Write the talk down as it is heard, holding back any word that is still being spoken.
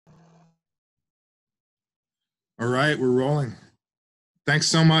All right, we're rolling. Thanks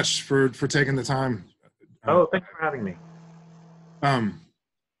so much for taking the time. Oh, thanks for having me.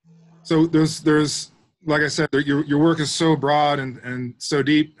 So there's like I said, your work is so broad and so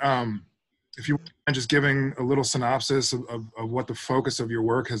deep. If you mind just giving a little synopsis of what the focus of your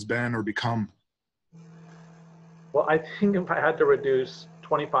work has been or become. Well, I think if I had to reduce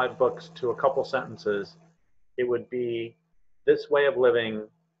 25 books to a couple sentences, it would be, this way of living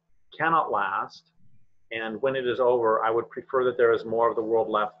cannot last, and when it is over, I would prefer that there is more of the world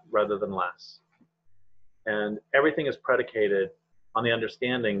left rather than less. And everything is predicated on the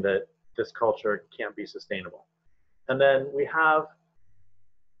understanding that this culture can't be sustainable. And then we have,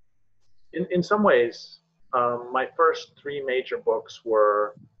 in some ways, my first three major books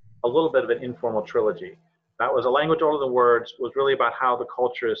were a little bit of an informal trilogy. That was A Language Older Than Words, was really about how the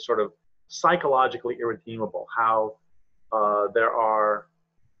culture is sort of psychologically irredeemable, how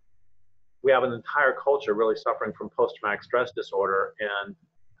we have an entire culture really suffering from post-traumatic stress disorder,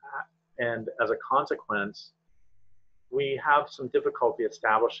 and as a consequence, we have some difficulty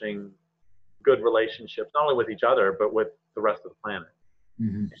establishing good relationships, not only with each other, but with the rest of the planet.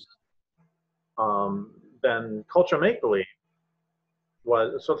 Mm-hmm. Then Culture Make-Believe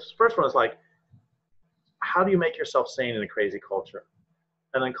was, so the first one was like, how do you make yourself sane in a crazy culture?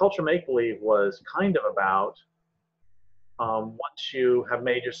 And then Culture Make-Believe was kind of about, once you have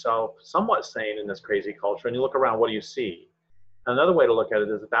made yourself somewhat sane in this crazy culture and you look around, what do you see? Another way to look at it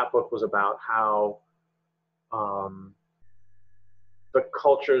is that that book was about how the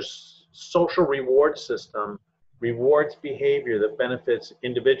culture's social reward system rewards behavior that benefits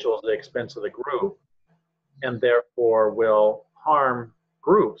individuals at the expense of the group, and therefore will harm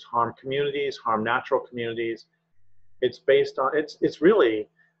groups, harm communities, harm natural communities. It's based on, it's really,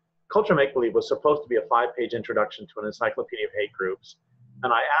 Culture Make-Believe was supposed to be a 5-page introduction to an encyclopedia of hate groups.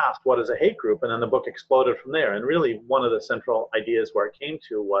 And I asked, what is a hate group? And then the book exploded from there. And really one of the central ideas where it came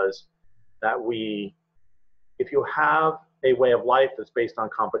to was that if you have a way of life that's based on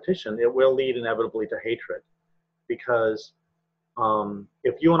competition, it will lead inevitably to hatred. Because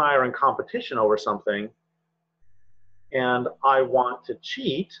if you and I are in competition over something, and I want to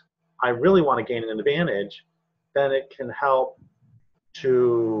cheat, I really want to gain an advantage, then it can help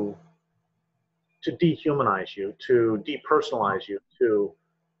to dehumanize you, to depersonalize you, to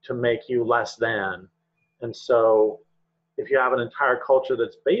make you less than. And so if you have an entire culture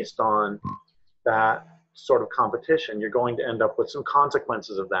that's based on that sort of competition, you're going to end up with some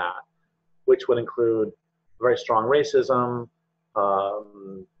consequences of that, which would include very strong racism,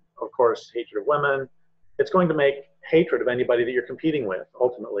 of course, hatred of women. It's going to make hatred of anybody that you're competing with,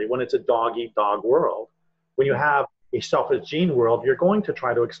 ultimately, when it's a dog-eat-dog world. When you have a selfish gene world, you're going to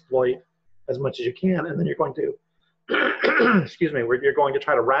try to exploit as much as you can, and then you're going to, excuse me, you're going to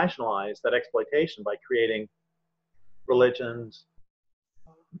try to rationalize that exploitation by creating religions,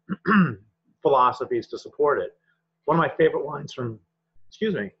 philosophies to support it. One of my favorite lines from,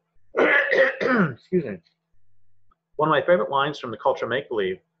 excuse me, excuse me, one of my favorite lines from the Culture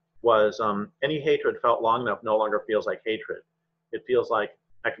Make-Believe was, any hatred felt long enough no longer feels like hatred. It feels like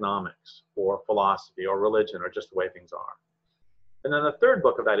economics or philosophy or religion or just the way things are. And then the third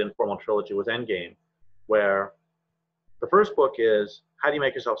book of that informal trilogy was Endgame, where the first book is, how do you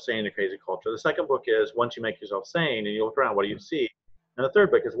make yourself sane in a crazy culture? The second book is, once you make yourself sane and you look around, what do you see? And the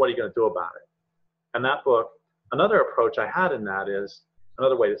third book is, what are you going to do about it? And that book, another approach I had in that is,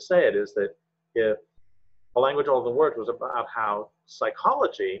 another way to say it is that if A Language Older Than Words was about how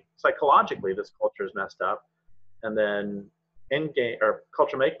psychologically this culture is messed up, and then Endgame, or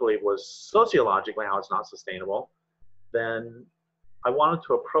Culture Make-Believe, was sociologically how it's not sustainable, then I wanted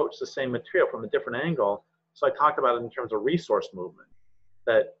to approach the same material from a different angle. So I talked about it in terms of resource movement,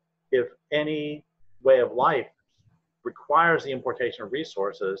 that if any way of life requires the importation of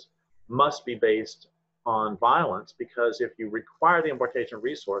resources, must be based on violence, because if you require the importation of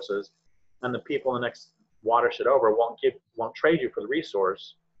resources and the people in the next watershed over won't trade you for the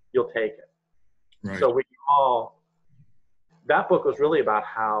resource, you'll take it. Right. So that book was really about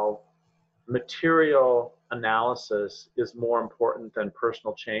how material analysis is more important than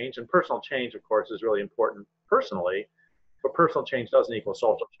personal change. And personal change, of course, is really important personally, but personal change doesn't equal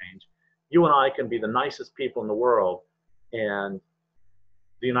social change. You and I can be the nicest people in the world, and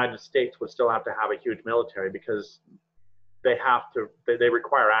the United States would still have to have a huge military because they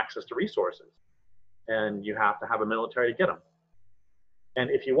require access to resources, and you have to have a military to get them. And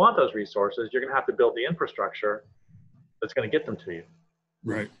if you want those resources, you're going to have to build the infrastructure that's going to get them to you.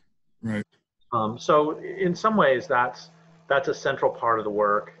 Right, right. So in some ways, that's a central part of the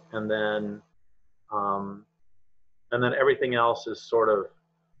work, and then everything else is sort of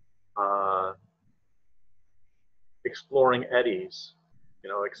exploring eddies,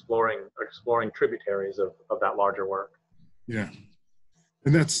 exploring tributaries of that larger work. Yeah.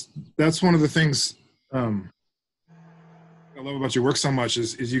 And that's one of the things I love about your work so much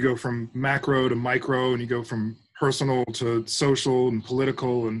is you go from macro to micro, and you go from personal to social and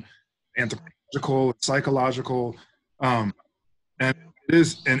political and anthropological and psychological. And it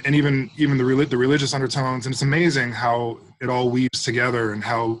is, and even the religious undertones, and it's amazing how it all weaves together and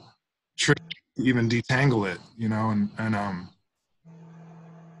how tricky to even detangle it,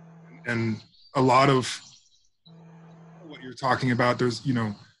 and a lot of what you're talking about, there's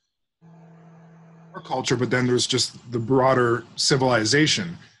our culture, but then there's just the broader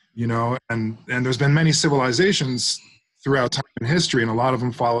civilization, and there's been many civilizations throughout time and history, and a lot of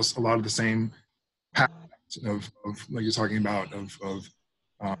them follow a lot of the same paths of like you're talking about of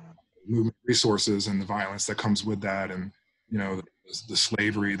movement resources and the violence that comes with that, and the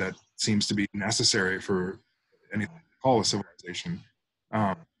slavery that seems to be necessary for anything to call a civilization.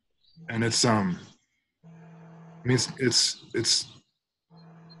 And it's I mean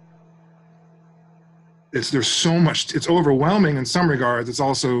it's there's so much, it's overwhelming in some regards. It's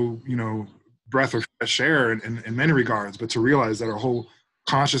also breath of fresh air in many regards, but to realize that our whole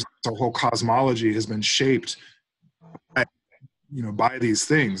consciousness, our whole cosmology has been shaped by, by these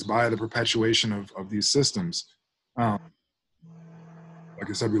things, by the perpetuation of these systems. Like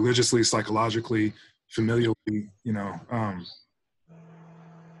I said, religiously, psychologically, familially,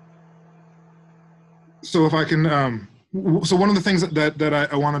 so if I can, so one of the things that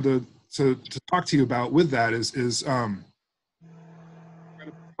I wanted to talk to you about with that is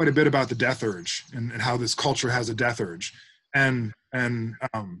quite a bit about the death urge and how this culture has a death urge, and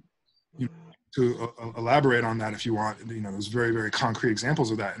to elaborate on that if you want. There's very, very concrete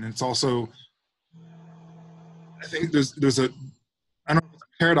examples of that, and it's also, I think there's a, I don't know if it's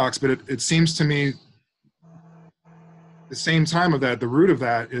a paradox, but it seems to me the same time of that, the root of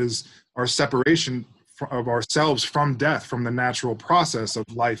that is our separation of ourselves from death, from the natural process of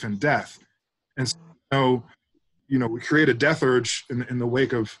life and death. And so, we create a death urge in the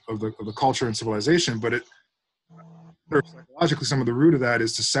wake of the culture and civilization, but psychologically, some of the root of that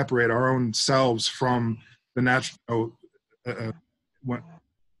is to separate our own selves from the natural,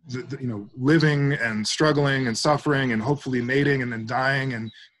 living and struggling and suffering and hopefully mating and then dying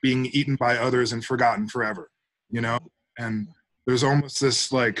and being eaten by others and forgotten forever, and there's almost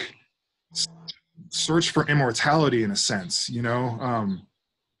this like search for immortality in a sense,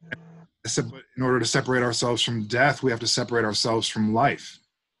 but in order to separate ourselves from death, we have to separate ourselves from life.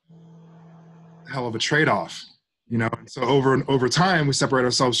 Hell of a trade-off, so over time we separate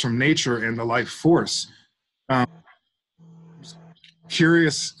ourselves from nature and the life force.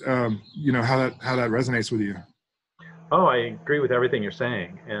 Curious, how that resonates with you. Oh, I agree with everything you're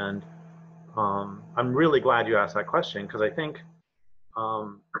saying, and I'm really glad you asked that question, because I think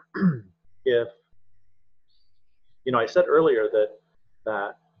if I said earlier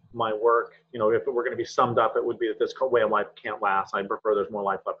that my work, if it were going to be summed up, it would be that this way of life can't last. I prefer there's more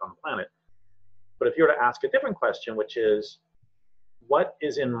life left on the planet. But if you were to ask a different question, which is, what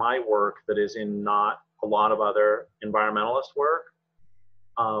is in my work that is in not a lot of other environmentalist work?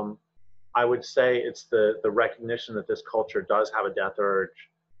 I would say it's the recognition that this culture does have a death urge,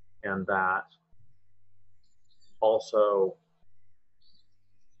 and that also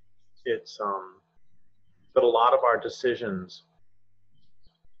it's that a lot of our decisions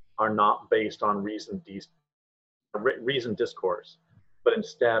are not based on reasoned discourse, but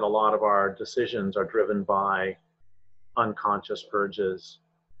instead a lot of our decisions are driven by unconscious urges,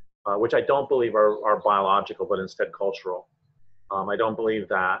 which I don't believe are biological, but instead cultural. I don't believe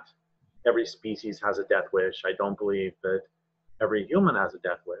that every species has a death wish. I don't believe that every human has a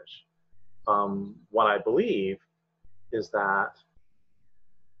death wish. What I believe is that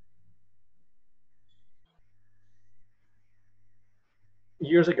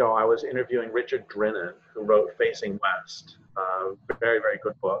years ago, I was interviewing Richard Drinnen, who wrote Facing West, a very, very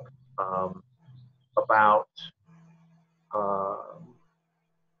good book about, well,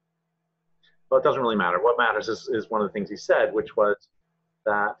 it doesn't really matter. What matters is one of the things he said, which was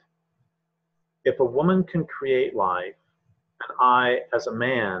that if a woman can create life, and I, as a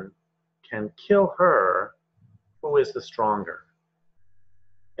man, can kill her, who is the stronger?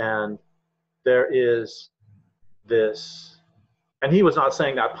 And there is this, and he was not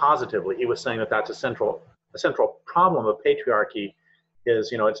saying that positively. He was saying that that's a central problem of patriarchy.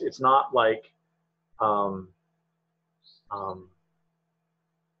 Is it's not like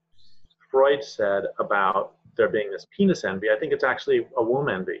Freud said about there being this penis envy. I think it's actually a womb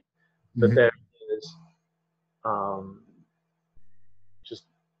envy. That Mm-hmm. there is just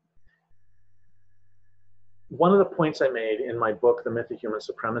one of the points I made in my book, The Myth of Human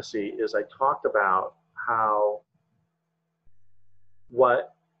Supremacy, is I talked about how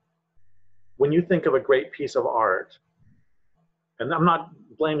when you think of a great piece of art, and I'm not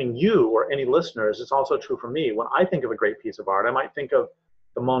blaming you or any listeners, it's also true for me. When I think of a great piece of art, I might think of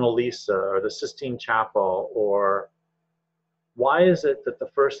the Mona Lisa or the Sistine Chapel, or why is it that the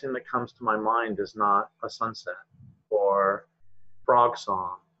first thing that comes to my mind is not a sunset or frog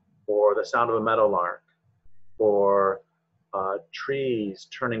song or the sound of a meadowlark or trees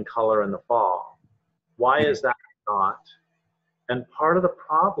turning color in the fall? Why is that not? And part of the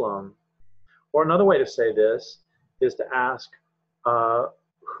problem, or another way to say this, is to ask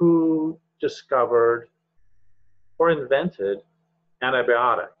who discovered or invented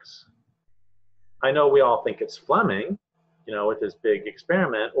antibiotics? I know we all think it's Fleming, with his big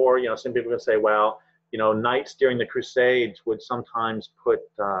experiment, or, some people can say, well, knights during the Crusades would sometimes put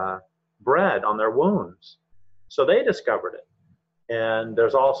bread on their wounds. So they discovered it. And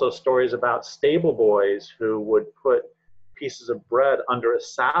there's also stories about stable boys who would put pieces of bread under a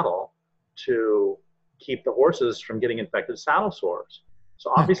saddle to keep the horses from getting infected saddle sores.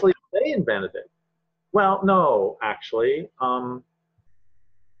 So obviously they invented it. Well, no, actually,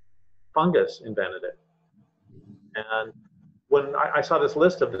 fungus invented it. And when I saw this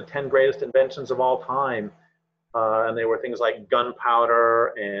list of the 10 greatest inventions of all time, and they were things like gunpowder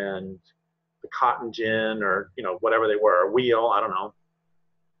and the cotton gin, or whatever they were, a wheel, I don't know.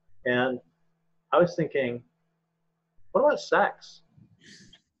 And I was thinking, what about sex?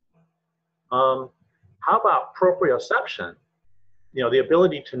 How about proprioception? The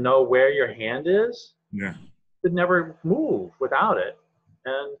ability to know where your hand is. Yeah. Could never move without it.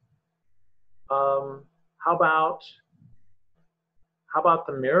 And how about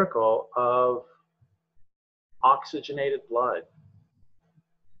the miracle of oxygenated blood?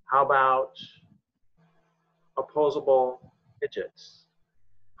 How about opposable digits?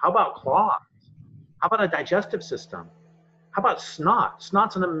 How about claws? How about a digestive system? How about snot?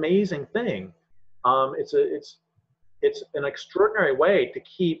 Snot's an amazing thing. It's an extraordinary way to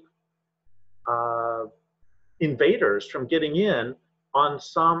keep invaders from getting in on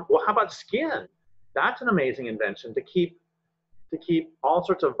some. Well, how about skin? That's an amazing invention to keep all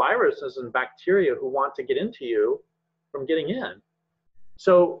sorts of viruses and bacteria who want to get into you from getting in.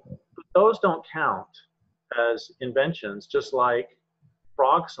 So those don't count as inventions, just like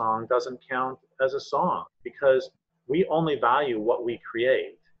frog song doesn't count as a song, because we only value what we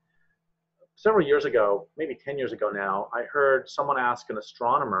create. Several years ago, maybe 10 years ago now, I heard someone ask an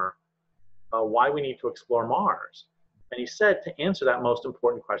astronomer why we need to explore Mars. And he said to answer that most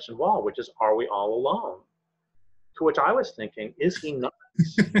important question of all, which is, are we all alone? To which I was thinking, is he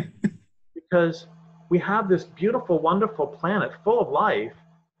nuts? Because we have this beautiful, wonderful planet full of life,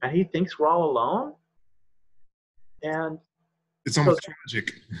 and he thinks we're all alone? And it's almost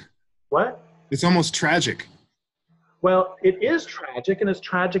tragic. What? It's almost tragic. Well, it is tragic, and it's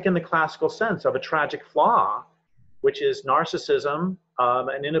tragic in the classical sense of a tragic flaw, which is narcissism,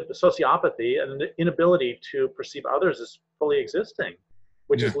 and sociopathy, and an inability to perceive others as fully existing,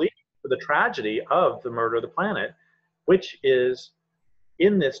 which is leading to the tragedy of the murder of the planet, which is,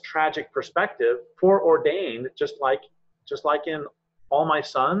 in this tragic perspective, foreordained, just like in All My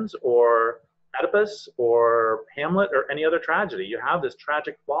Sons or Oedipus or Hamlet or any other tragedy. You have this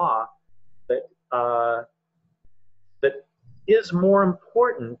tragic flaw that that is more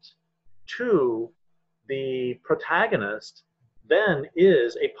important to the protagonist than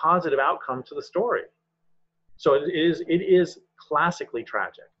is a positive outcome to the story. So it is classically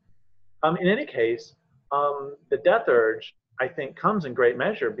tragic. In any case, the death urge, I think, comes in great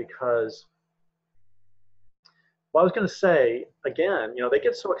measure because, well, I was going to say, again, they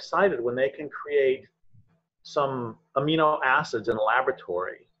get so excited when they can create some amino acids in a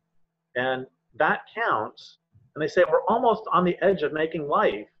laboratory, and that counts. And they say, we're almost on the edge of making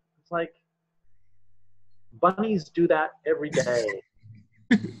life. It's like, bunnies do that every day.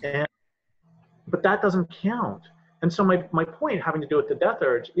 But that doesn't count. And so my point, having to do with the death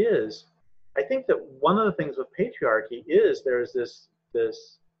urge, is I think that one of the things with patriarchy is there's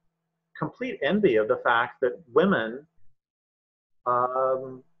this complete envy of the fact that women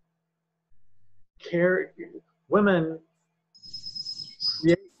women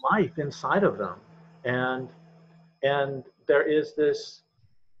create life inside of them, and there is this,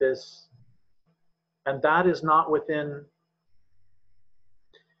 and that is not within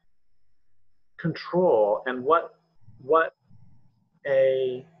control. And what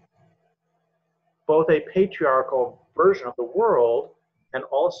both a patriarchal version of the world and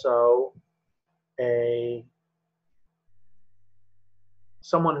also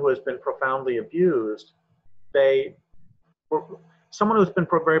someone who has been profoundly abused they, someone who's been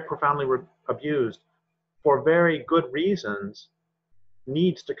very profoundly abused for very good reasons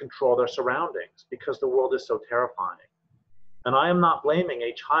needs to control their surroundings because the world is so terrifying. And I am not blaming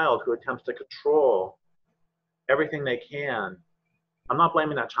a child who attempts to control everything they can. I'm not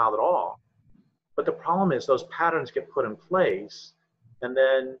blaming that child at all. But the problem is those patterns get put in place, and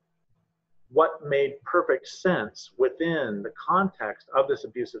then what made perfect sense within the context of this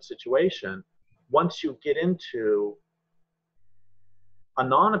abusive situation, once you get into a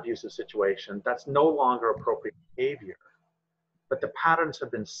non-abusive situation, that's no longer appropriate behavior. But the patterns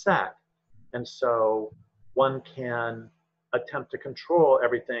have been set, and so one can attempt to control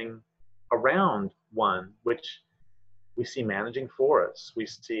everything around one, which we see managing forests, we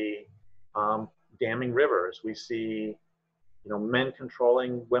see damming rivers, we see men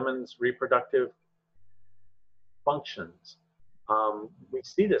controlling women's reproductive functions. We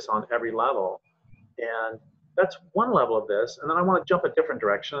see this on every level, and that's one level of this. And then I want to jump a different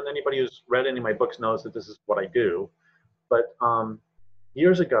direction, and anybody who's read any of my books knows that this is what I do. But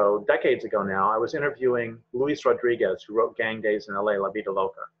years ago, decades ago now, I was interviewing Luis Rodriguez, who wrote Gang Days in LA, La Vida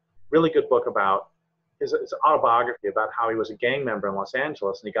Loca. Really good book about his autobiography about how he was a gang member in Los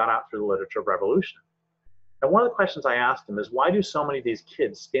Angeles and he got out through the literature of revolution. And one of the questions I asked him is, why do so many of these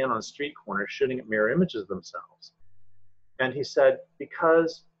kids stand on street corners shooting at mirror images of themselves? And he said,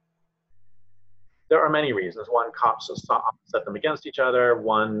 because there are many reasons. One, cops set them against each other.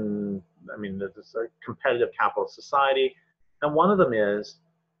 One, there's a competitive capitalist society. And one of them is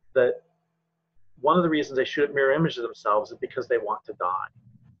that one of the reasons they shoot at mirror images of themselves is because they want to die.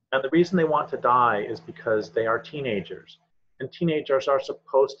 And the reason they want to die is because they are teenagers. And teenagers are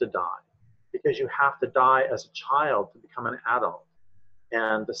supposed to die because you have to die as a child to become an adult.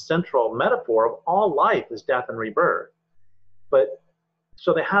 And the central metaphor of all life is death and rebirth. But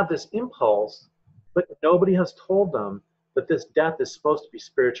so they have this impulse, but nobody has told them that this death is supposed to be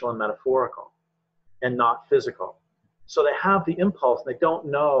spiritual and metaphorical and not physical. So they have the impulse and they don't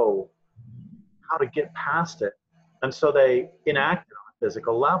know how to get past it. And so they enact it on a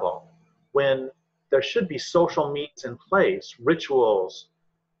physical level when there should be social means in place, rituals,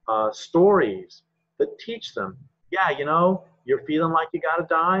 stories that teach them, yeah, you're feeling like you gotta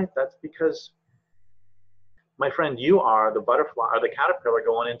die. That's because, my friend, you are the butterfly or the caterpillar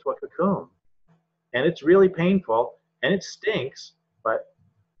going into a cocoon. And it's really painful and it stinks, but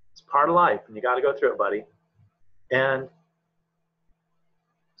it's part of life and you gotta go through it, buddy. And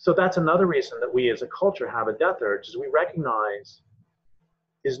so that's another reason that we as a culture have a death urge, is we recognize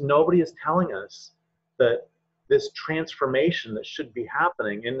is nobody is telling us that this transformation that should be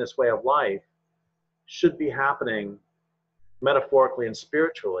happening in this way of life should be happening metaphorically and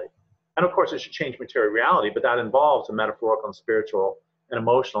spiritually. And of course it should change material reality, but that involves a metaphorical and spiritual and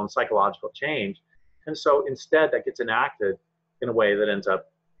emotional and psychological change. And so instead that gets enacted in a way that ends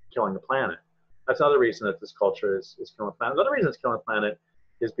up killing the planet. That's another reason that this culture is killing the planet. Another reason it's killing the planet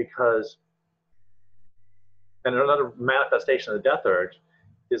is because, and another manifestation of the death urge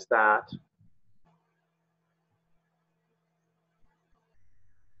is that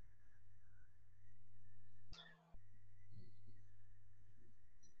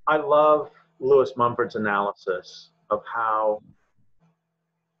I love Lewis Mumford's analysis of how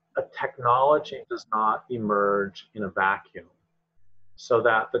a technology does not emerge in a vacuum. So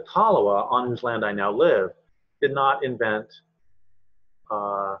that the Tolowa, on whose land I now live, did not invent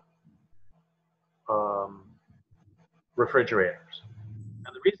refrigerators.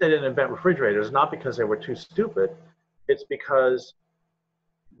 And the reason they didn't invent refrigerators is not because they were too stupid, it's because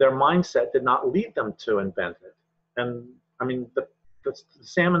their mindset did not lead them to invent it. And the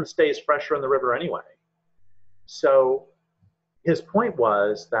salmon stays fresher in the river anyway. So his point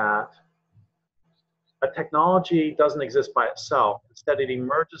was that a technology doesn't exist by itself. Instead, it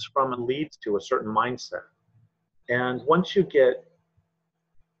emerges from and leads to a certain mindset. And once you get,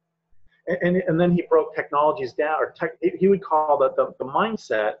 and then he broke technologies down, or he would call the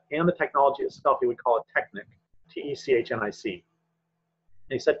mindset and the technology itself, he would call it technic, T-E-C-H-N-I-C. And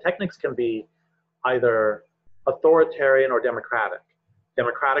he said technics can be either authoritarian or democratic.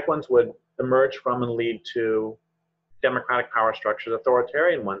 Democratic ones would emerge from and lead to democratic power structures.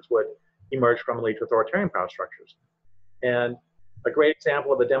 Authoritarian ones would emerge from and lead to authoritarian power structures. And a great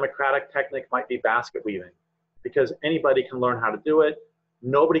example of a democratic technique might be basket weaving, because anybody can learn how to do it.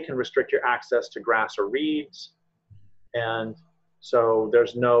 Nobody can restrict your access to grass or reeds. And so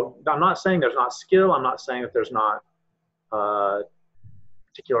there's no, I'm not saying there's not skill. I'm not saying that there's not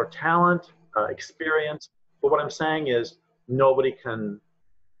particular talent, experience. But what I'm saying is nobody can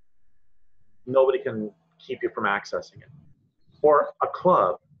keep you from accessing it. Or a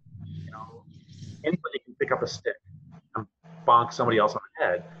club, anybody can pick up a stick and bonk somebody else on the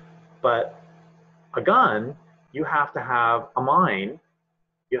head. But a gun, you have to have a mine.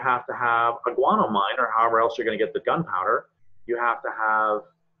 You have to have a guano mine, or however else you're going to get the gunpowder. You have to have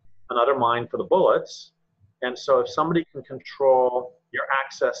another mine for the bullets. And so if somebody can control your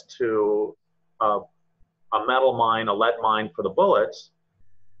access to a metal mine, a lead mine for the bullets,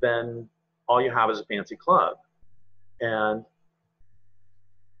 then all you have is a fancy club. And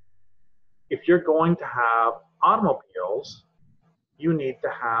if you're going to have automobiles, you need to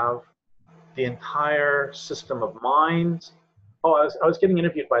have the entire system of mines. Oh, I was getting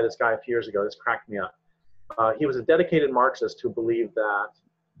interviewed by this guy a few years ago. This cracked me up. He was a dedicated Marxist who believed that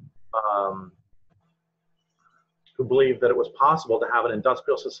it was possible to have an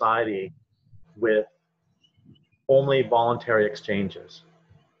industrial society with only voluntary exchanges.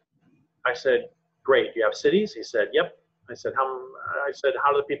 I said, great. Do you have cities? He said, yep. I said, how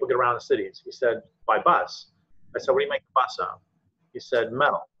do the people get around the cities? He said, by bus. I said, what do you make the bus of? He said,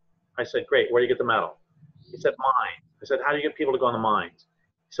 metal. I said, great. Where do you get the metal? He said, mine. I said, how do you get people to go in the mines?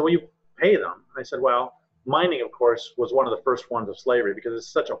 He said, well, you pay them. I said, well, mining, of course, was one of the first forms of slavery because it's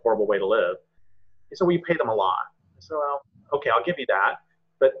such a horrible way to live. He said, well, you pay them a lot. I said, well, okay, I'll give you that.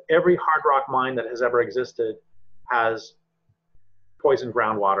 But every hard rock mine that has ever existed has poisoned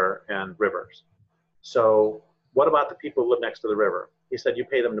groundwater and rivers. So what about the people who live next to the river? He said, you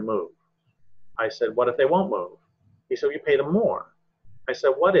pay them to move. I said, what if they won't move? He said, you pay them more. I said,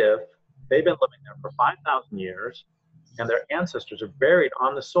 what if they've been living there for 5,000 years and their ancestors are buried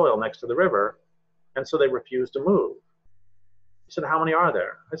on the soil next to the river, and so they refuse to move? He said, how many are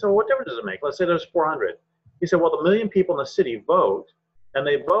there? I said, well, what difference does it make? Let's say there's 400. He said, well, the 1 million people in the city vote, and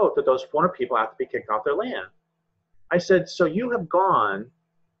they vote that those 400 people have to be kicked off their land. I said, so you have gone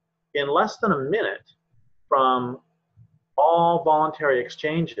in less than a minute from all voluntary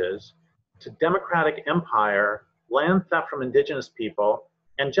exchanges to democratic empire, land theft from indigenous people,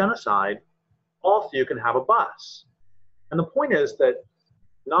 and genocide, all so you can have a bus. And the point is that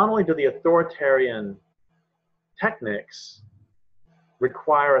not only do the authoritarian techniques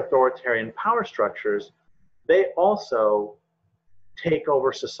require authoritarian power structures, they also take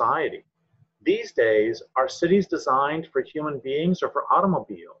over society. These days, are cities designed for human beings or for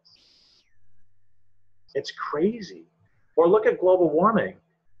automobiles? It's crazy. Or look at global warming.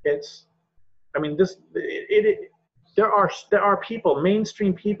 There are people,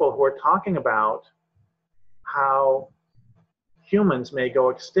 mainstream people, who are talking about how humans may go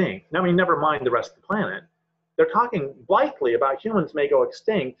extinct. Now, I mean, never mind the rest of the planet. They're talking blithely about humans may go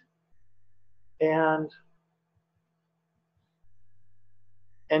extinct, and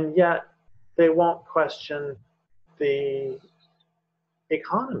yet they won't question the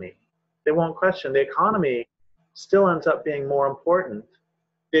economy. They won't question. The economy still ends up being more important.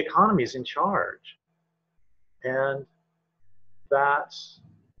 The economy is in charge. And that's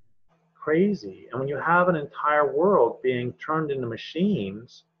crazy. And when you have an entire world being turned into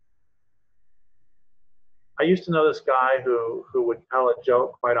machines, I used to know this guy who would tell a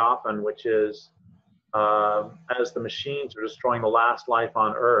joke quite often, which is, as the machines are destroying the last life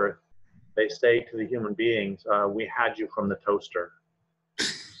on Earth, they say to the human beings, we had you from the toaster.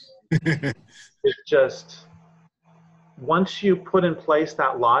 It's just, once you put in place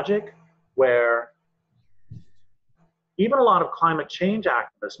that logic where even a lot of climate change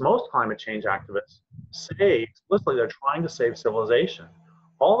activists, most climate change activists, say explicitly they're trying to save civilization.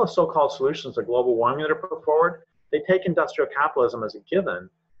 All the so-called solutions to global warming that are put forward, they take industrial capitalism as a given, and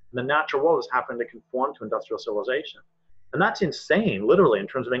the natural world is happening to conform to industrial civilization. And that's insane, literally, in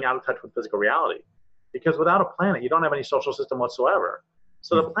terms of being out of touch with physical reality. Because without a planet, you don't have any social system whatsoever.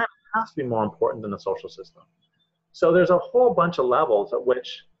 So the planet has to be more important than the social system. So there's a whole bunch of levels at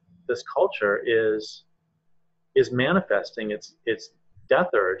which this culture is manifesting its death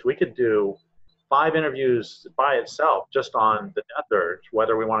urge. We could do 5 interviews by itself just on the death urge,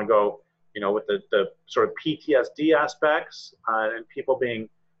 whether we want to go, with the sort of PTSD aspects and people being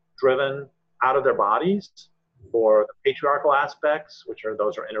driven out of their bodies, or the patriarchal aspects,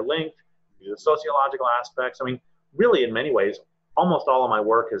 those are interlinked, the sociological aspects. I mean, really, in many ways, almost all of my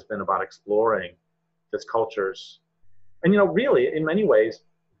work has been about exploring this culture's, and really, in many ways,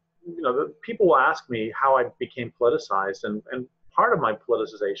 the people will ask me how I became politicized, and part of my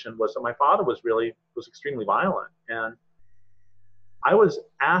politicization was that my father was extremely violent, and I was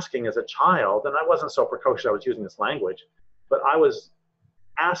asking as a child, and I wasn't so precocious I was using this language, but I was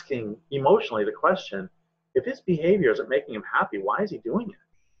asking emotionally the question, if his behavior isn't making him happy, why is he doing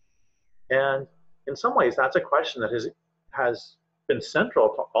it? And in some ways, that's a question that has been central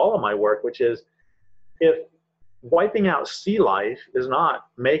to all of my work, which is, if wiping out sea life is not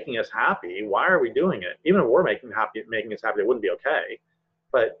making us happy. Why are we doing it? Even if we're making us happy, it wouldn't be okay.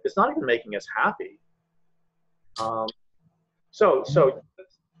 But it's not even making us happy. So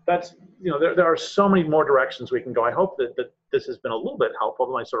that's, there are so many more directions we can go. I hope that this has been a little bit helpful.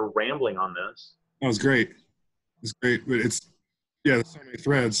 My sort of rambling on this. That was great. It's great, but there's so many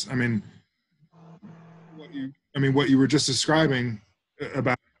threads. I mean, what you were just describing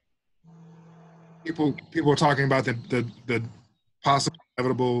about people are talking about the possible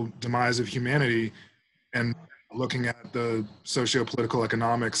inevitable demise of humanity, and looking at the socio-political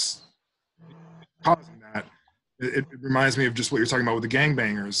economics causing that. It reminds me of just what you're talking about with the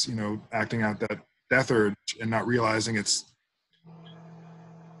gangbangers, acting out that death urge and not realizing it's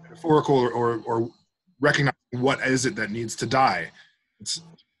metaphorical, or recognizing what is it that needs to die.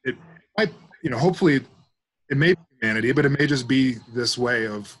 It might, hopefully it may be humanity, but it may just be this way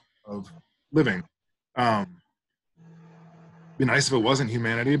of living. Be nice if it wasn't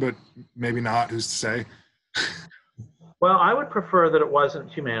humanity, but maybe not. Who's to say? Well, I would prefer that it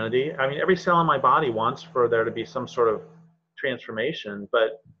wasn't humanity. I mean, every cell in my body wants for there to be some sort of transformation,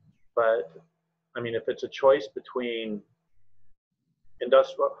 but I mean, if it's a choice between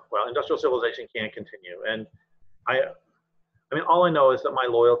industrial civilization can't continue, and I mean, all I know is that my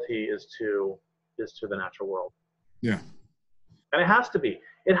loyalty is to the natural world. Yeah. And it has to be.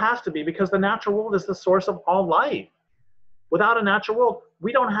 It has to be, because the natural world is the source of all life. Without a natural world,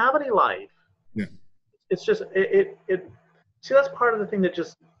 we don't have any life. Yeah. It's just see, that's part of the thing that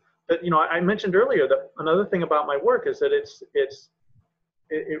I mentioned earlier, that another thing about my work is that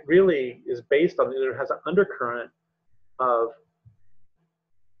it really is based on, it has an undercurrent of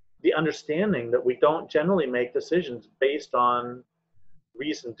the understanding that we don't generally make decisions based on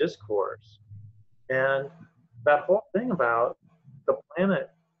reasoned discourse. And that whole thing about the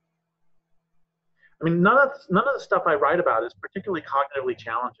planet, I mean, none of the stuff I write about is particularly cognitively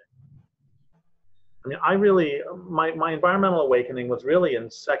challenging. I mean, my environmental awakening was really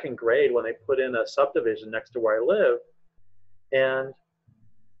in second grade, when they put in a subdivision next to where I live. And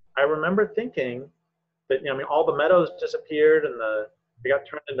I remember thinking that, I mean, all the meadows disappeared, and they got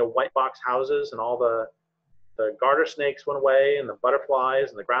turned into white box houses, and all the garter snakes went away, and the butterflies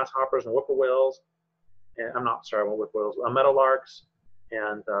and the grasshoppers and whippoorwills, and I'm not sorry, whippoorwills, meadowlarks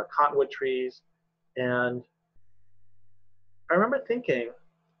and cottonwood trees. And I remember thinking,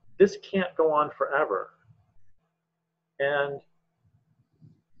 this can't go on forever. And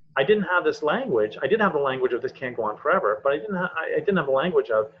I didn't have this language. I didn't have the language of this can't go on forever, but I didn't have the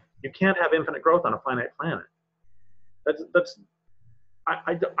language of you can't have infinite growth on a finite planet.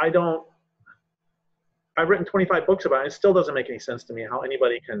 I've written 25 books about it. It still doesn't make any sense to me how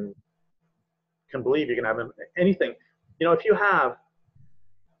anybody can believe you can have anything. If you have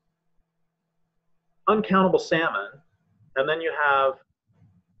uncountable salmon, and then you have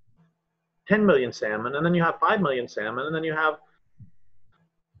 10 million salmon, and then you have 5 million salmon, and then you have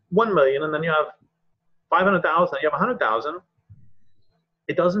 1 million, and then you have 500,000, you have 100,000.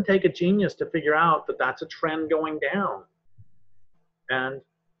 It doesn't take a genius to figure out that that's a trend going down. And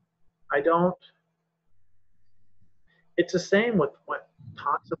it's the same with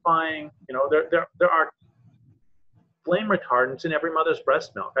toxifying, there are flame retardants in every mother's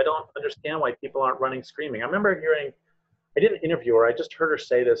breast milk. I don't understand why people aren't running screaming. I remember I did an interview her. I just heard her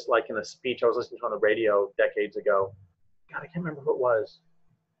say this like in a speech I was listening to on the radio decades ago. God, I can't remember who it was.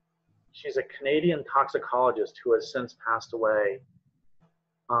 She's a Canadian toxicologist who has since passed away.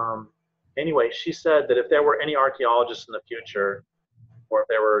 Anyway, she said that if there were any archaeologists in the future, or if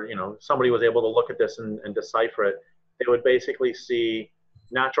there were, somebody was able to look at this and decipher it, they would basically see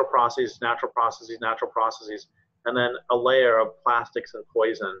natural processes, and then a layer of plastics and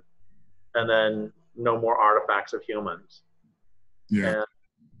poison, and then no more artifacts of humans. Yeah.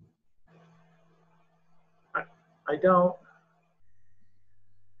 And I don't,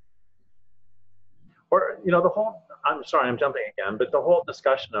 or, the whole, I'm sorry, I'm jumping again, but the whole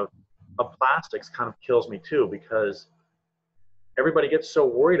discussion of plastics kind of kills me too, because everybody gets so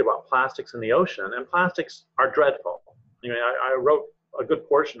worried about plastics in the ocean, and plastics are dreadful. I wrote a good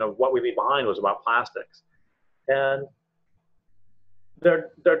portion of What We Leave Behind was about plastics. And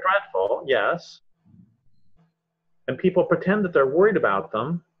they're dreadful, yes. And people pretend that they're worried about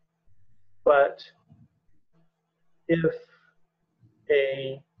them. But if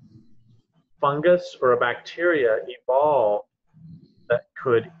a fungus or a bacteria evolved that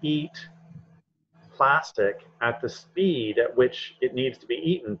could eat plastic at the speed at which it needs to be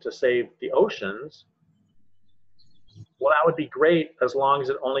eaten to save the oceans, well, that would be great as long as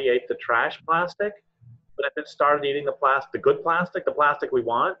it only ate the trash plastic. But if it started eating the good plastic, the plastic we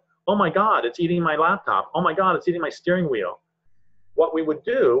want, oh my God, it's eating my laptop. Oh my God, it's eating my steering wheel. What we would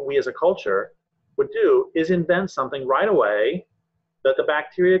do, we as a culture would do, is invent something right away that the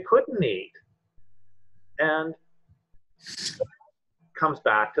bacteria couldn't eat. And comes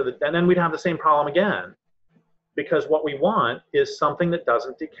back to and then we'd have the same problem again. Because what we want is something that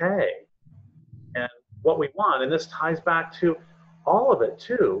doesn't decay. And what we want, and this ties back to all of it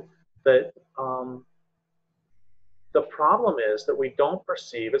too, that the problem is that we don't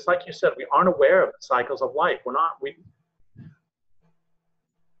perceive, it's like you said, we aren't aware of the cycles of life.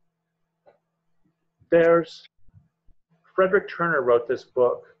 There's, Frederick Turner wrote this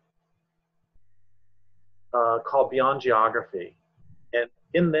book called Beyond Geography. And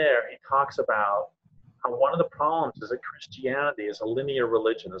in there, he talks about how one of the problems is that Christianity is a linear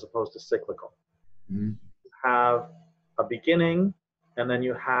religion as opposed to cyclical. Mm-hmm. You have a beginning, and then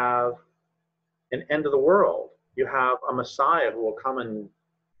you have an end of the world. You have a Messiah who will come and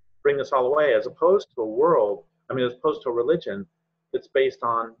bring this all away, as opposed to as opposed to a religion that's based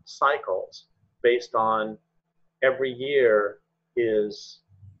on cycles, based on every year is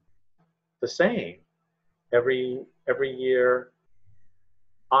the same. Every year,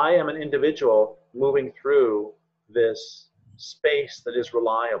 I am an individual moving through this space that is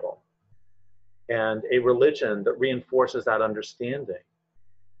reliable, and a religion that reinforces that understanding.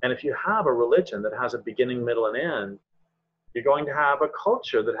 And if you have a religion that has a beginning, middle, and end, you're going to have a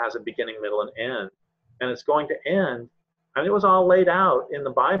culture that has a beginning, middle, and end. And it's going to end, and it was all laid out in the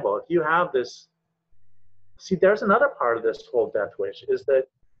Bible. If you have this, see, there's another part of this whole death wish, is that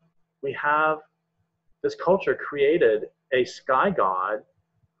we have this culture created a sky god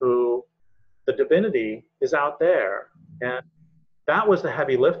who, the divinity is out there. And that was the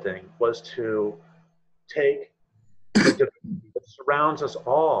heavy lifting, was to take the divinity that surrounds us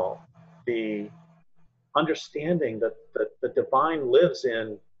all, the understanding that the divine lives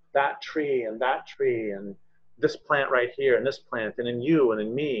in that tree and this plant right here and this plant and in you and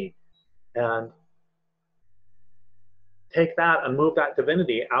in me, and take that and move that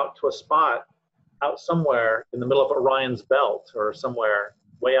divinity out to a spot out somewhere in the middle of Orion's belt or somewhere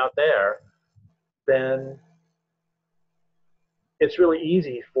way out there, then it's really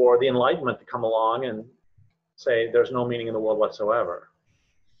easy for the Enlightenment to come along and say there's no meaning in the world whatsoever.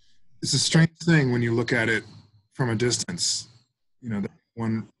 It's a strange thing when you look at it from a distance. You know, that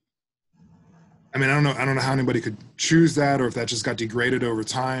one. I mean, I don't know how anybody could choose that, or if that just got degraded over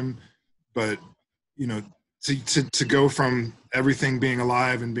time. But you know, to go from everything being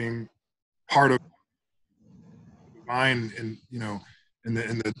alive and being part of the divine, and you know, in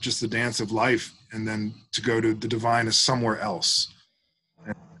the just the dance of life, and then to go to the divine is somewhere else.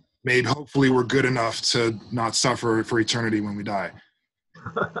 And maybe hopefully we're good enough to not suffer for eternity when we die.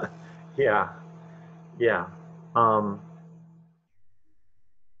 Yeah.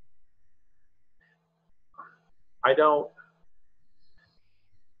 I don't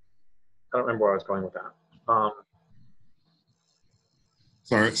remember where I was going with that.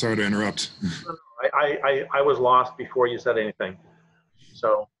 Sorry to interrupt. I was lost before you said anything.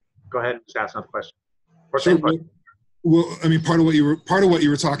 So go ahead and just ask another question. Or sure, same question. Well, I mean, part of what you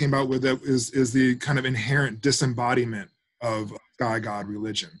were talking about with that is the kind of inherent disembodiment of sky god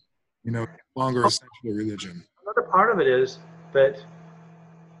religion. You know, no longer a sensual religion. Another part of it is that,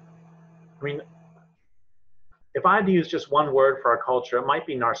 I mean, if I had to use just one word for our culture, it might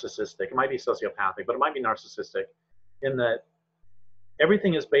be narcissistic, it might be sociopathic, but it might be narcissistic, in that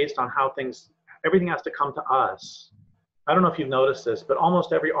everything is based on everything has to come to us. I don't know if you've noticed this, but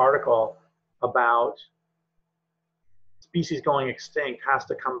almost every article about species going extinct has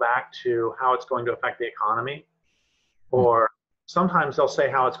to come back to how it's going to affect the economy, or sometimes they'll say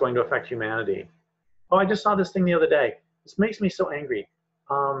how it's going to affect humanity. Oh, I just saw this thing the other day. This makes me so angry.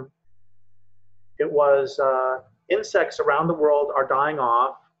 It was insects around the world are dying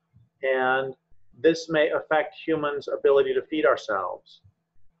off, and this may affect humans' ability to feed ourselves.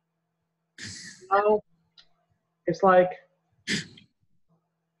 No, it's like,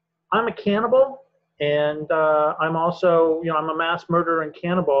 I'm a cannibal, and I'm also, I'm a mass murderer and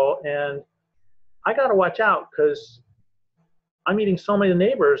cannibal, and I got to watch out because I'm eating so many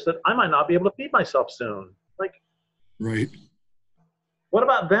neighbors that I might not be able to feed myself soon. Like, right. What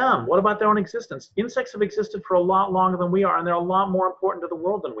about them? What about their own existence? Insects have existed for a lot longer than we are, and they're a lot more important to the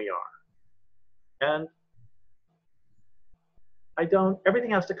world than we are. And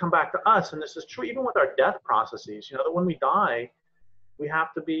everything has to come back to us, and this is true even with our death processes, that when we die, we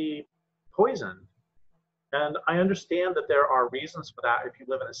have to be poisoned. And I understand that there are reasons for that if you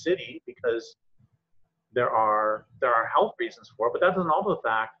live in a city, because there are health reasons for it, but that doesn't alter the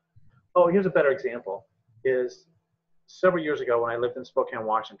fact, here's a better example, is several years ago when I lived in Spokane,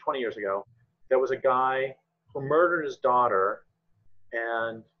 Washington, 20 years ago, there was a guy who murdered his daughter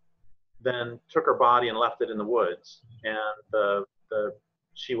and then took her body and left it in the woods. And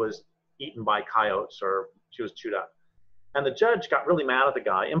she was eaten by coyotes, or she was chewed up. And the judge got really mad at the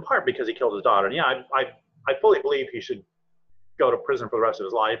guy, in part because he killed his daughter. And yeah, I fully believe he should go to prison for the rest of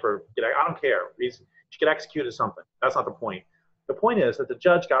his life, or I don't care. He should get executed or something. That's not the point. The point is that the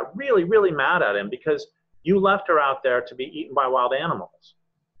judge got really, really mad at him because you left her out there to be eaten by wild animals.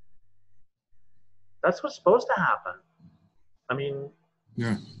 That's what's supposed to happen. I mean,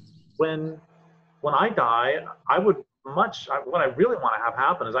 yeah. When I die, what I really want to have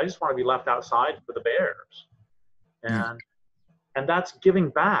happen is I just want to be left outside with the bears. And that's giving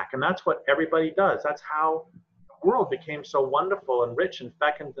back. And that's what everybody does. That's how the world became so wonderful and rich and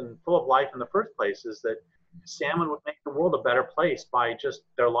fecund and full of life in the first place, is that salmon would make the world a better place by just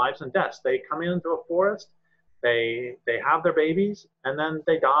their lives and deaths. They come into a forest, they have their babies, and then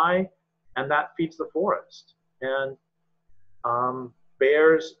they die, and that feeds the forest. And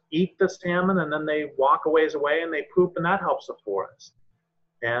bears eat the salmon, and then they walk a ways away and they poop, and that helps the forest.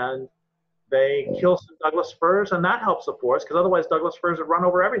 And they kill some Douglas firs, and that helps the forest, because otherwise Douglas firs would run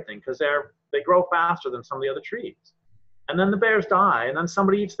over everything, because they grow faster than some of the other trees. And then the bears die, and then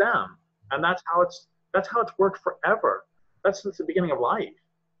somebody eats them. And that's how it's worked forever. That's since the beginning of life.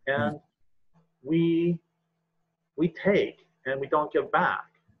 And we take and we don't give back.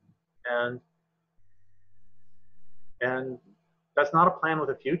 And that's not a plan with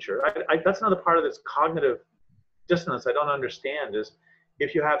a future. That's another part of this cognitive dissonance I don't understand, is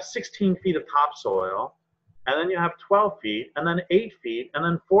if you have 16 feet of topsoil, and then you have 12 feet, and then 8 feet, and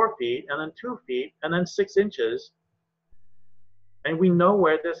then 4 feet, and then 2 feet, and then 6 inches, and we know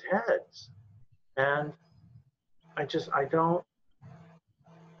where this heads. And I don't,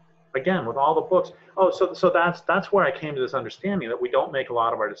 again, with all the books, so that's where I came to this understanding that we don't make a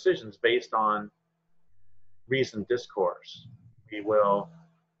lot of our decisions based on reasoned discourse. We will,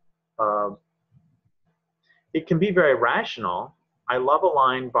 it can be very rational. I love a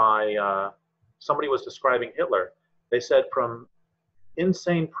line by, somebody was describing Hitler. They said, from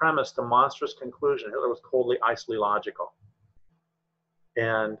insane premise to monstrous conclusion, Hitler was coldly, icily logical.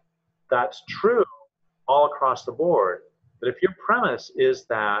 And that's true all across the board. That if your premise is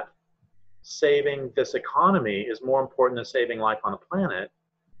that saving this economy is more important than saving life on the planet,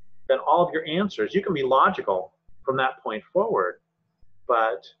 then all of your answers, you can be logical from that point forward.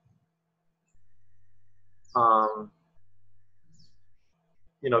 But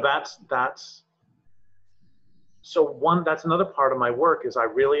that's that's another part of my work, is I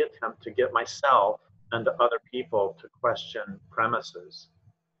really attempt to get myself and to other people to question premises.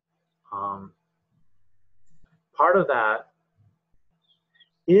 Part of that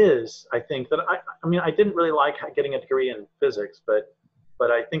is, I think, that I didn't really like getting a degree in physics, but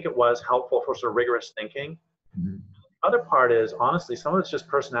I think it was helpful for sort of rigorous thinking. Mm-hmm. The other part is, honestly, some of it's just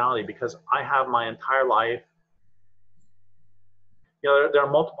personality, because I have my entire life, there are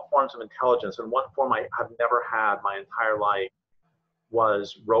multiple forms of intelligence, and one form I have never had my entire life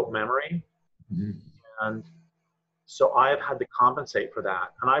was rote memory. Mm-hmm. And so I have had to compensate for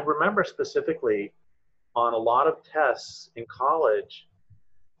that. And I remember specifically on a lot of tests in college,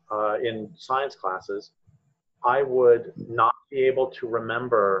 in science classes, I would not be able to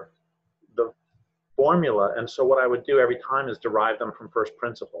remember the formula. And so what I would do every time is derive them from first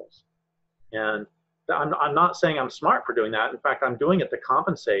principles. And I'm not saying I'm smart for doing that. In fact, I'm doing it to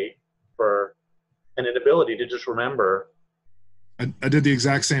compensate for an inability to just remember. I did the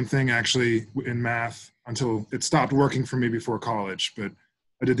exact same thing, actually, in math, until it stopped working for me before college. But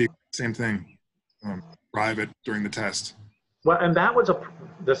I did the same thing, derive it during the test. Well, and that was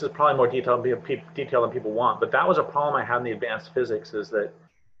this is probably more detail than people want, but that was a problem I had in the advanced physics, is that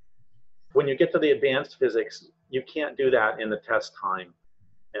when you get to the advanced physics, you can't do that in the test time.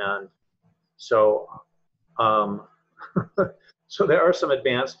 And so, so there are some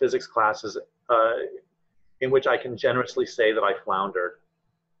advanced physics classes in which I can generously say that I floundered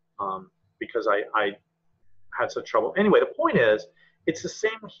because I had such trouble. Anyway, the point is, it's the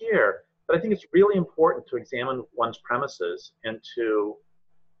same here. But I think it's really important to examine one's premises and to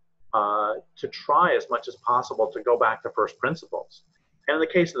try as much as possible to go back to first principles. And in the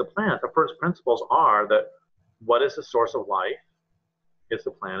case of the planet, the first principles are that what is the source of life? It's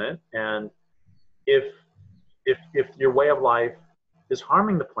the planet. And if your way of life is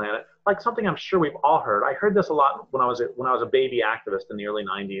harming the planet, like something I'm sure we've all heard. I heard this a lot when I was a baby activist in the early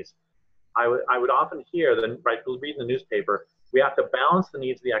 90s. I would often hear, reading the newspaper, we have to balance the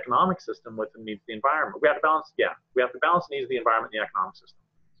needs of the economic system with the needs of the environment. We have to balance the needs of the environment and the economic system.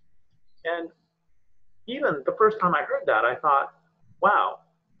 And even the first time I heard that, I thought, wow.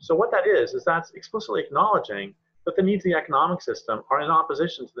 So what that is that's explicitly acknowledging that the needs of the economic system are in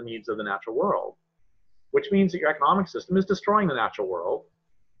opposition to the needs of the natural world, which means that your economic system is destroying the natural world,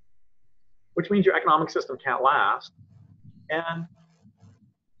 which means your economic system can't last. And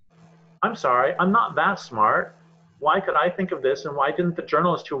I'm sorry, I'm not that smart. Why could I think of this, and why didn't the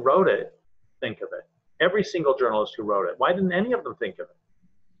journalist who wrote it think of it? Every single journalist who wrote it, why didn't any of them think of it?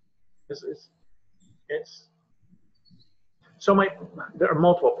 It's so there are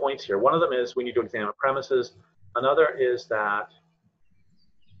multiple points here. One of them is we need to examine premises. Another is that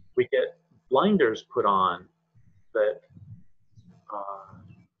we get blinders put on that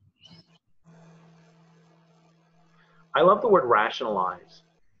I love the word rationalize.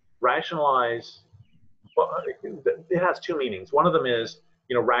 Rationalize, well, it has two meanings. One of them is,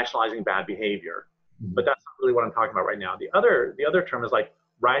 rationalizing bad behavior, but that's not really what I'm talking about right now. The other term is like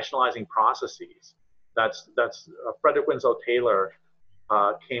rationalizing processes. That's Frederick Winslow Taylor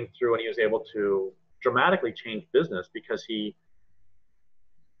came through, and he was able to dramatically change business because he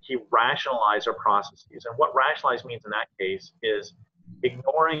rationalized our processes. And what rationalize means in that case is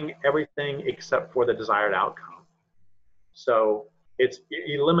ignoring everything except for the desired outcome. So it's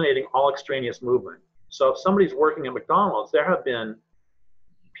eliminating all extraneous movement. So if somebody's working at McDonald's, there have been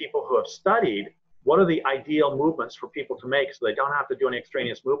people who have studied what are the ideal movements for people to make so they don't have to do any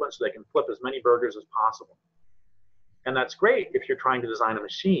extraneous movement, so they can flip as many burgers as possible. And that's great if you're trying to design a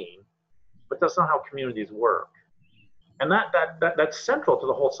machine, but that's not how communities work. And that's central to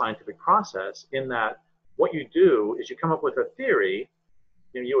the whole scientific process, in that what you do is you come up with a theory,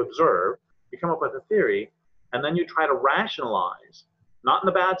 you observe, you come up with a theory, and then you try to rationalize, not in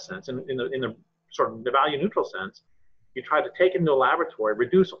the bad sense, in the sort of the value neutral sense. You try to take it into a laboratory,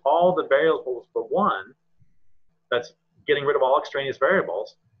 reduce all the variables but one, that's getting rid of all extraneous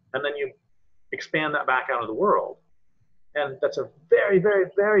variables, and then you expand that back out of the world. And that's a very, very,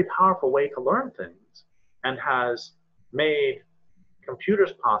 very powerful way to learn things, and has made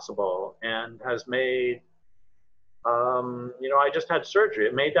computers possible, and has made, I just had surgery.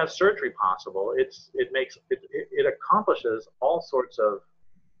 It made that surgery possible. It accomplishes all sorts of,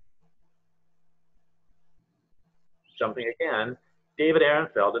 jumping again, David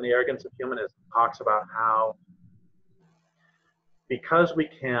Ehrenfeld in The Arrogance of Humanism talks about how because we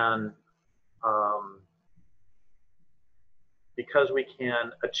can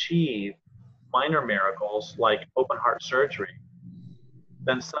achieve minor miracles like open heart surgery,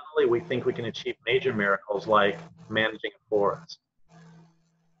 then suddenly we think we can achieve major miracles like managing a forest.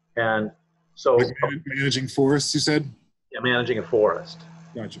 And so, like managing forests, you said? Yeah, managing a forest.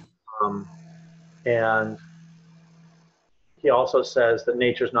 Gotcha. And he also says that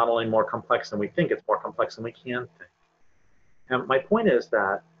nature is not only more complex than we think, it's more complex than we can think. And my point is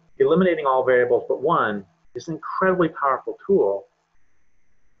that eliminating all variables but one is an incredibly powerful tool.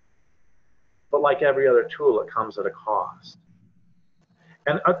 But like every other tool, it comes at a cost.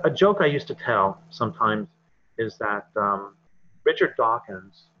 And a joke I used to tell sometimes is that Richard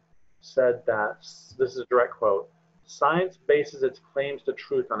Dawkins said that, this is a direct quote, "Science bases its claims to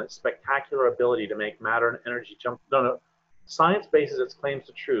truth on its spectacular ability to make matter and energy jump." Science bases its claims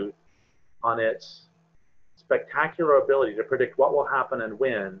to truth on its spectacular ability to predict what will happen and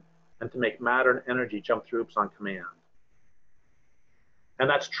when, and to make matter and energy jump through hoops on command. And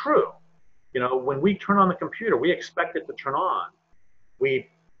that's true. When we turn on the computer, we expect it to turn on. We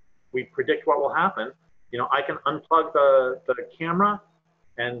predict what will happen. I can unplug the camera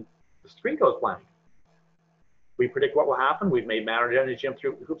and the screen goes blank. We predict what will happen. We've made matter and energy jump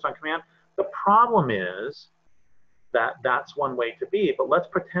through hoops on command. The problem is that that's one way to be, but let's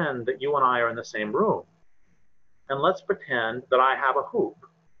pretend that you and I are in the same room. And let's pretend that I have a hoop.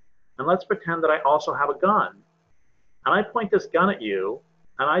 And let's pretend that I also have a gun. And I point this gun at you,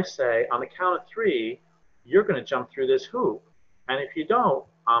 and I say, on the count of 3, you're going to jump through this hoop. And if you don't,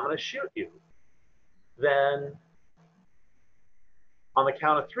 I'm going to shoot you. Then on the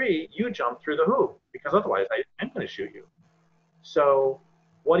count of 3, you jump through the hoop, because otherwise I'm going to shoot you. So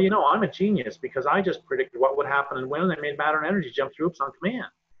what do you know? I'm a genius because I just predicted what would happen and when, and I made matter and energy jump through hoops on command.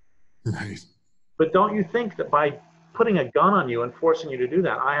 Right. But don't you think that by putting a gun on you and forcing you to do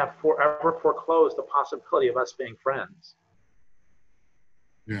that, I have forever foreclosed the possibility of us being friends?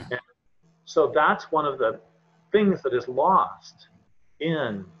 Yeah. And so that's one of the things that is lost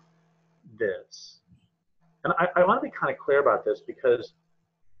in this. And I want to be kind of clear about this, because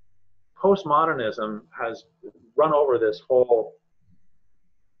postmodernism has run over this whole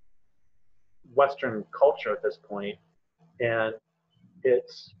Western culture at this point, and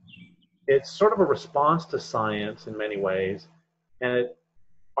it's sort of a response to science in many ways, and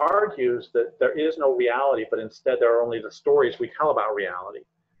argues that there is no reality, but instead there are only the stories we tell about reality.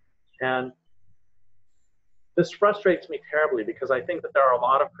 And this frustrates me terribly because I think that there are a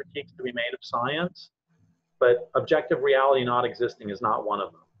lot of critiques to be made of science, but objective reality not existing is not one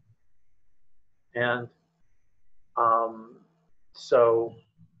of them. And so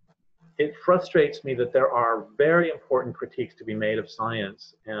it frustrates me that there are very important critiques to be made of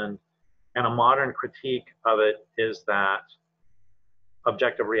science, and a modern critique of it is that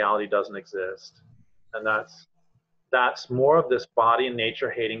objective reality doesn't exist. And that's more of this body and nature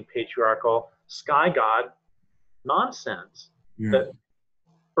hating patriarchal sky god nonsense. Yeah. That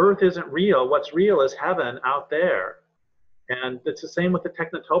Earth isn't real. What's real is heaven out there. And it's the same with the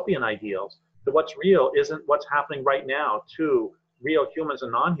technotopian ideals. That what's real isn't what's happening right now to real humans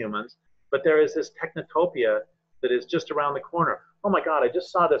and non-humans, but there is this technotopia that is just around the corner. Oh my God, I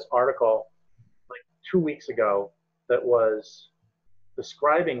just saw this article like 2 weeks ago that was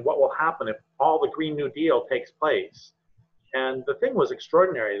describing what will happen if all the Green New Deal takes place. And the thing was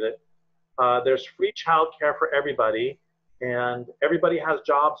extraordinary that there's free childcare for everybody, and everybody has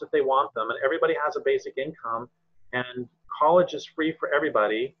jobs if they want them, and everybody has a basic income, and college is free for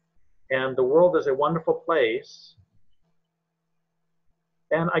everybody, and the world is a wonderful place.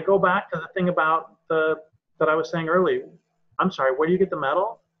 And I go back to the thing about that I was saying earlier. I'm sorry, where do you get the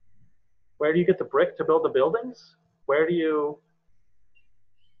metal? Where do you get the brick to build the buildings? Where do you,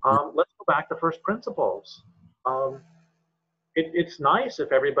 let's go back to first principles. It's nice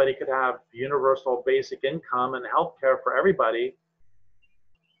if everybody could have universal basic income and health care for everybody.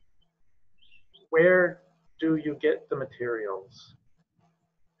 Where do you get the materials?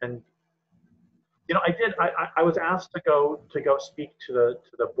 And you know, I was asked to go speak to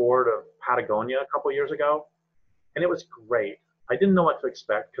the board of Patagonia a couple years ago, and it was great. I didn't know what to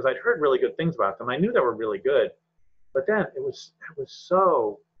expect because I'd heard really good things about them. I knew they were really good, but then it was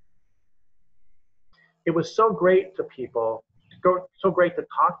so great to people, so great to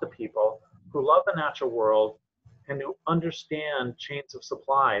talk to people who love the natural world and who understand chains of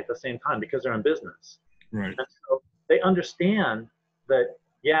supply at the same time because they're in business. Right. And so they understand that,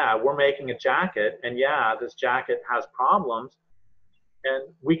 yeah, we're making a jacket, and yeah, this jacket has problems,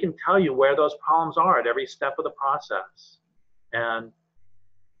 and we can tell you where those problems are at every step of the process. And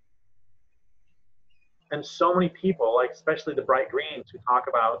so many people, like especially the bright greens, who talk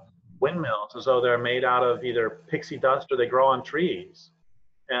about windmills as though they're made out of either pixie dust or they grow on trees.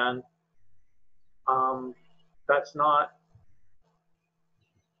 And that's not.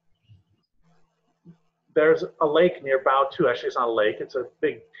 There's a lake near Baotou. Actually, it's not a lake. It's a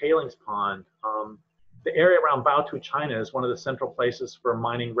big tailings pond. The area around Baotou, China, is one of the central places for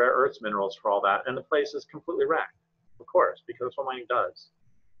mining rare earths minerals for all that. And the place is completely wrecked, of course, because that's what mining does.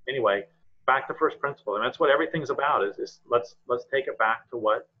 Anyway, back to first principle. And that's what everything's about, is let's take it back to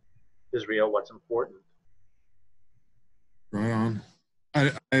what is real, what's important. Right on.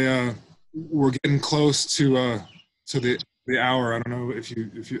 We're getting close to the hour. I don't know if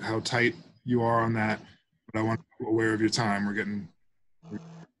you how tight you are on that, but I want to be aware of your time. We're getting.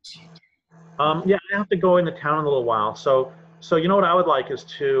 Yeah, I have to go into town in a little while. So you know what I would like is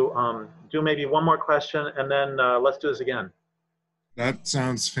to do maybe one more question, and then let's do this again. That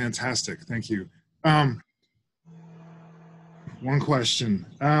sounds fantastic. Thank you. One question.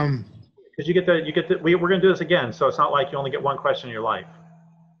 Because we're going to do this again, so it's not like you only get one question in your life.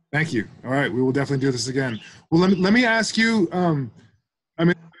 Thank you. All right, we will definitely do this again. Well, let me ask you. I mean,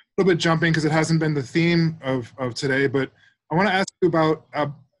 a little bit jumping because it hasn't been the theme of today, but I want to ask you about.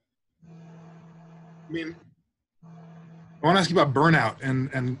 I want to ask you about burnout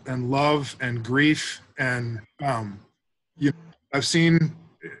and love and grief and you know, I've seen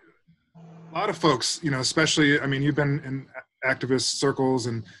a lot of folks, you know, especially, I mean, you've been in activist circles,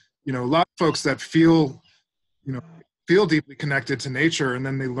 and you know, a lot of folks that feel deeply connected to nature, and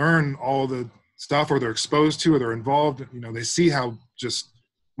then they learn all the stuff, or they're exposed to, or they're involved, you know, they see how just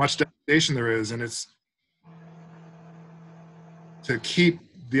much devastation there is, and it's to keep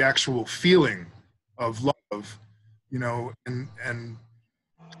the actual feeling of love, you know, and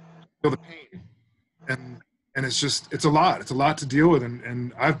feel the pain, and it's a lot to deal with,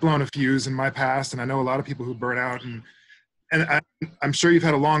 and I've blown a fuse in my past, and I know a lot of people who burn out, and I'm sure you've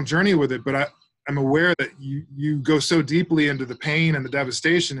had a long journey with it, but I'm aware that you go so deeply into the pain and the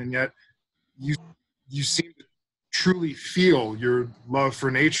devastation, and yet you seem to truly feel your love for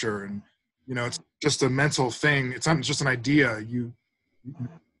nature, and you know, it's just a mental thing. It's not just an idea. You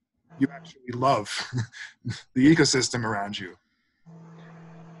actually love the ecosystem around you.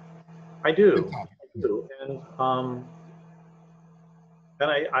 I do. And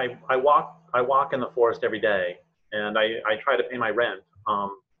I walk in the forest every day, and I try to pay my rent.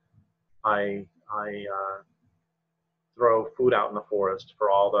 I throw food out in the forest for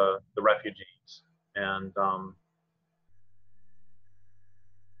all the refugees. And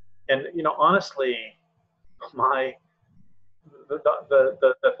you know, honestly, my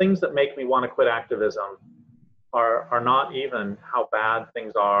the things that make me want to quit activism are not even how bad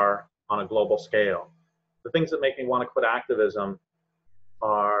things are on a global scale. The things that make me want to quit activism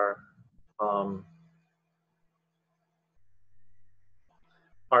are um,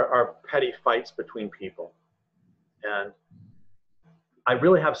 are petty fights between people. And I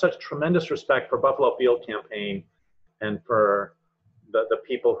really have such tremendous respect for Buffalo Field Campaign and for the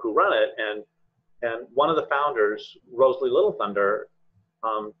people who run it. And one of the founders, Rosalie Little Thunder,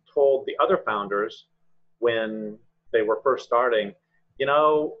 told the other founders when they were first starting, you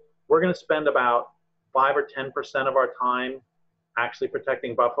know, we're going to spend about 5 or 10% of our time actually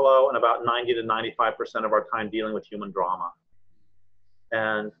protecting buffalo and about 90 to 95% of our time dealing with human drama.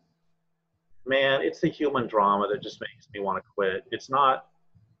 And man, it's the human drama that just makes me want to quit. It's not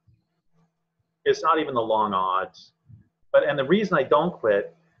even the long odds. And the reason I don't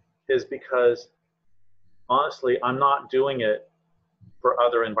quit is because honestly, I'm not doing it for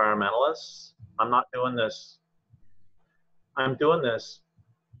other environmentalists. I'm not doing this. I'm doing this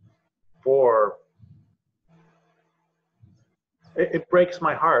for, it breaks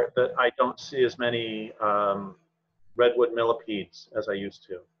my heart that I don't see as many redwood millipedes as I used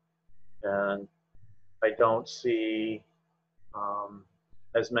to. And I don't see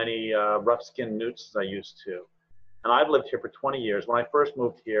as many rough-skinned newts as I used to. And I've lived here for 20 years. When I first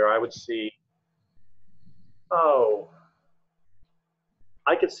moved here, I would see, oh,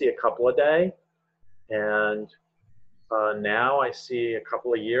 I could see a couple a day. And now I see a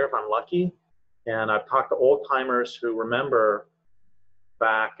couple a year if I'm lucky. And I've talked to old timers who remember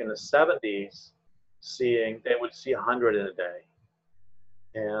back in the 70s they would see 100 in a day.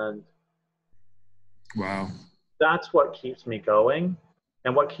 And wow, that's what keeps me going.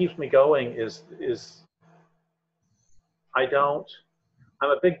 And what keeps me going is I'm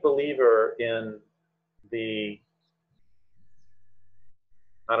a big believer in the,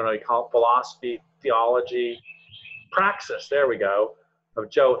 I don't know, you call it philosophy, theology, praxis, there we go, of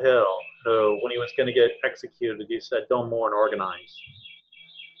Joe Hill, who, when he was going to get executed, he said, don't mourn, organize.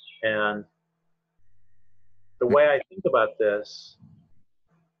 And the way I think about this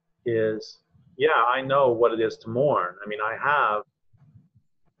is, yeah, I know what it is to mourn. I mean, I have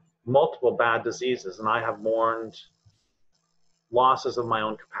multiple bad diseases, and I have mourned losses of my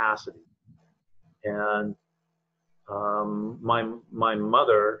own capacity. And my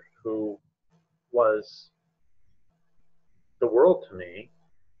mother, who was the world to me,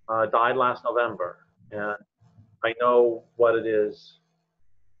 died last November. And I know what it is.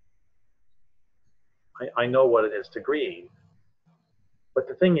 I know what it is to grieve. But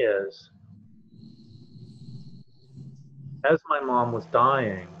the thing is, as my mom was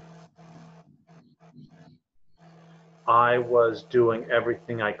dying, I was doing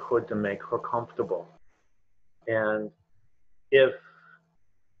everything I could to make her comfortable. And if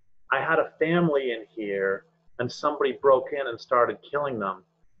I had a family in here and somebody broke in and started killing them,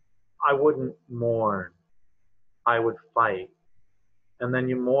 I wouldn't mourn. I would fight. And then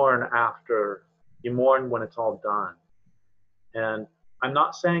you mourn when it's all done. And I'm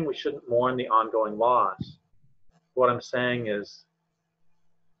not saying we shouldn't mourn the ongoing loss. What I'm saying is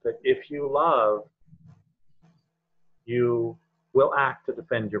that if you love, you will act to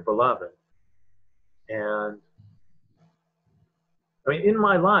defend your beloved. And I mean, in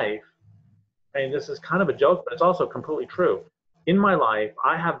my life, I mean, this is kind of a joke, but it's also completely true. In my life,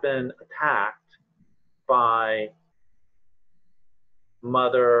 I have been attacked by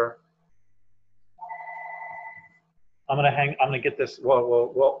mother. I'm gonna get this.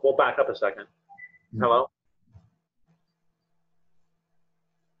 We'll back up a second. Hello?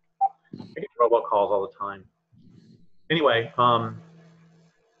 I get robocalls all the time. Anyway,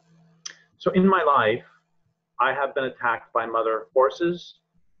 so in my life, I have been attacked by mother horses,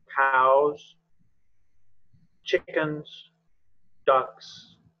 cows, chickens,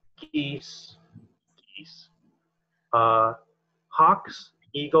 ducks, geese, hawks,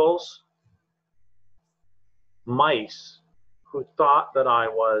 eagles, mice who thought that I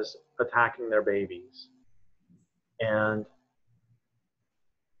was attacking their babies. And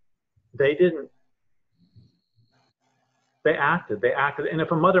they didn't. They acted. And if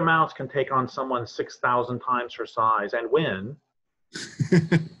a mother mouse can take on someone 6,000 times her size and win,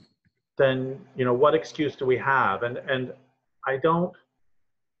 then, you know, what excuse do we have? And I'm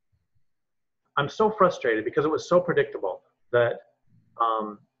so frustrated because it was so predictable that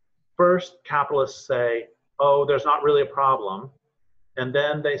first capitalists say, oh, there's not really a problem. And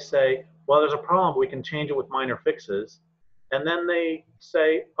then they say, well, there's a problem, we can change it with minor fixes. And then they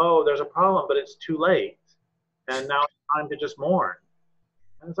say, oh, there's a problem, but it's too late. And now it's time to just mourn.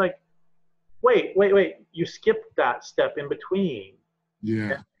 And it's like, wait, you skipped that step in between.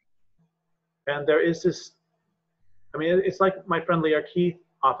 Yeah. And there is this, I mean, it's like my friend Lear Keith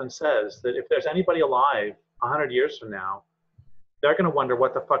often says, that if there's anybody alive 100 years from now, they're going to wonder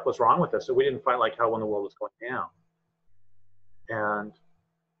what the fuck was wrong with us. So we didn't fight like hell when the world was going down.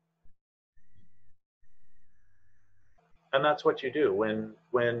 And that's what you do when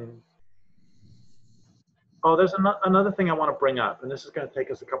oh, there's another thing I want to bring up, and this is going to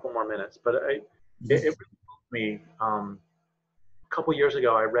take us a couple more minutes, but it really moved me. A couple years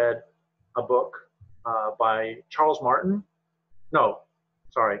ago, I read a book by Charles Martin. No,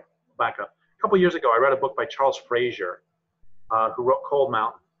 sorry, back up. A couple years ago, I read a book by Charles Frazier, who wrote Cold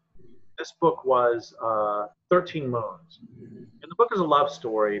Mountain. This book was 13 Moons. And the book is a love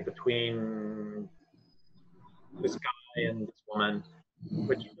story between this guy and this woman,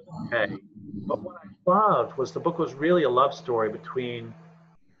 which is okay. But what I loved was the book was really a love story between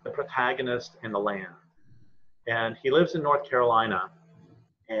the protagonist and the land. And he lives in North Carolina,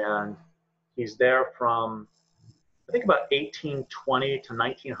 and he's there from, I think, about 1820 to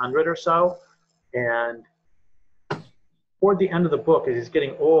 1900 or so. And toward the end of the book, as he's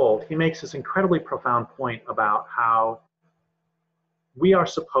getting old, he makes this incredibly profound point about how we are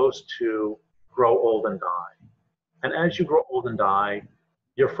supposed to grow old and die. And as you grow old and die,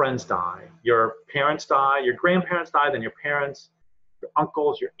 your friends die, your parents die, your grandparents die, then your parents, your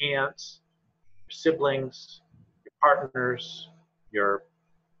uncles, your aunts, your siblings, your partners, your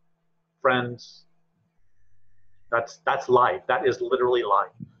friends. That's life. That is literally life.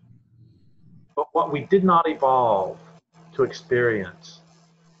 But what we did not evolve to experience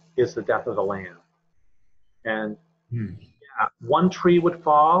is the death of the land. And yeah, one tree would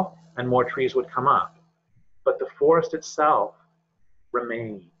fall and more trees would come up, but the forest itself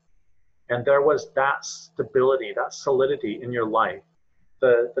remained. And there was that stability, that solidity in your life.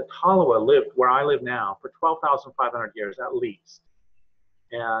 The Tolowa lived where I live now for 12,500 years at least.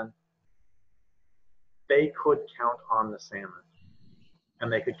 And they could count on the salmon,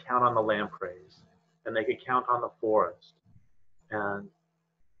 and they could count on the lampreys, and they could count on the forest. And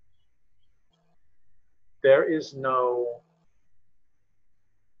there is no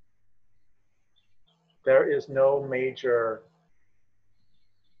major,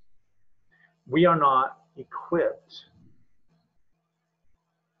 we are not equipped.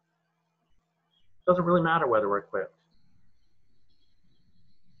 It doesn't really matter whether we're equipped.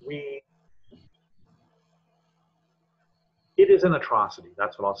 It is an atrocity.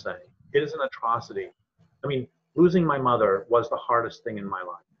 That's what I'll say. It is an atrocity. I mean, losing my mother was the hardest thing in my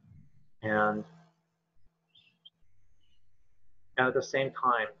life. And at the same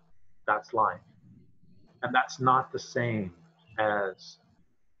time, that's life. And that's not the same as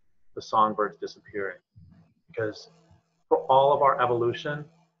the songbirds disappearing. Because for all of our evolution,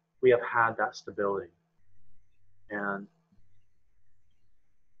 we have had that stability. And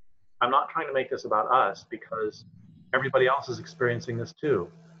I'm not trying to make this about us, because everybody else is experiencing this too.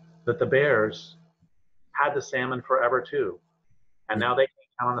 That the bears had the salmon forever too. And now they can't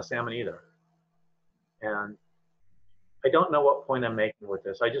count on the salmon either. And I don't know what point I'm making with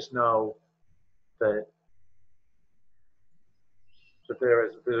this. I just know that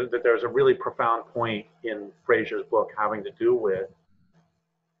there's a really profound point in Frazier's book having to do with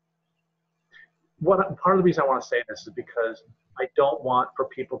part of the reason I want to say this is because I don't want for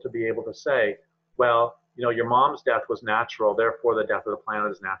people to be able to say, well, you know, your mom's death was natural, therefore the death of the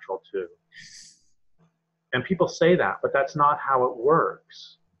planet is natural too. And people say that, but that's not how it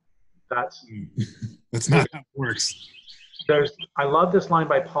works. That's not how it works. I love this line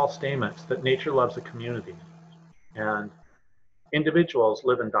by Paul Stamets, that nature loves a community. And individuals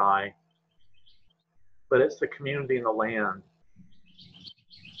live and die, but it's the community and the land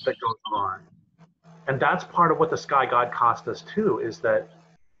that goes on. And that's part of what the sky god cost us too, is that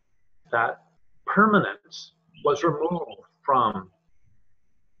permanence was removed from,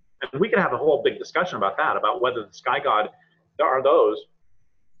 and we could have a whole big discussion about that, about whether the sky god, there are those,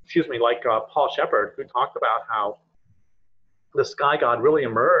 like Paul Shepard, who talked about how the sky god really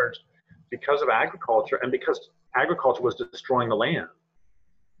emerged because of agriculture, and because agriculture was destroying the land.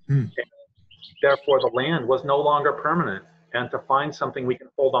 And therefore the land was no longer permanent. And to find something we can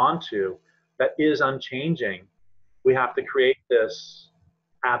hold on to that is unchanging, we have to create this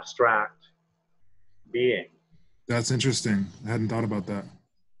abstract being. That's interesting. I hadn't thought about that.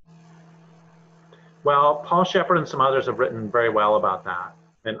 Well, Paul Shepard and some others have written very well about that.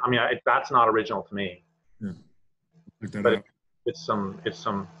 And I mean, that's not original to me. Yeah. Look that but up. it's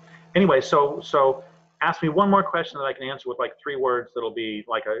some. Anyway, so ask me one more question that I can answer with like 3 words. That'll be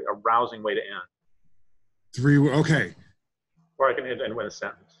like a rousing way to end, Okay. or I can end with a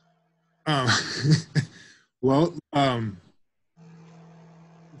sentence. Um, well,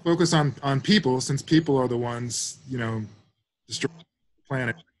 focus on people, since people are the ones, destroying the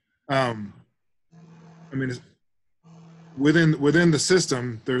planet. I mean, within the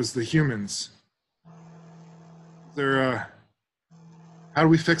system, there's the humans. How do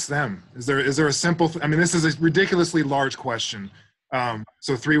we fix them? Is there a simple? I mean, this is a ridiculously large question.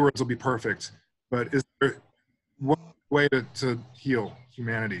 So 3 words will be perfect. But is there one way to heal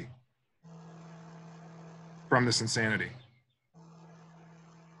humanity from this insanity?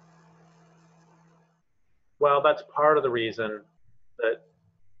 Well, that's part of the reason that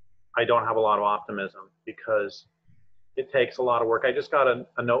I don't have a lot of optimism, because it takes a lot of work. I just got a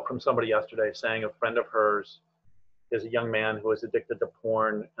note from somebody yesterday saying a friend of hers is a young man who is addicted to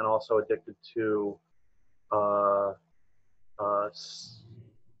porn and also addicted to uh, uh,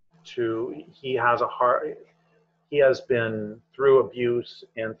 he has a heart. He has been through abuse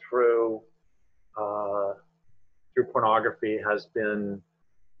and uh, through pornography has been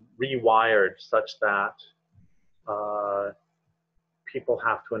rewired such that uh, people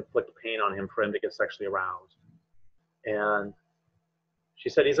have to inflict pain on him for him to get sexually aroused. And she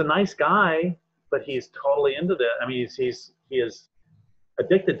said he's a nice guy, but he's totally into this. I mean, he is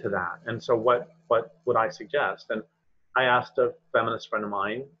addicted to that. And so what would I suggest? And I asked a feminist friend of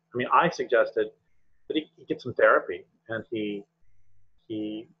mine. I mean, I suggested that he get some therapy, and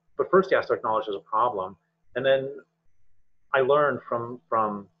but first he has to acknowledge there's a problem. And then I learned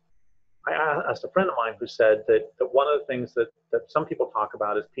I asked a friend of mine who said that one of the things that some people talk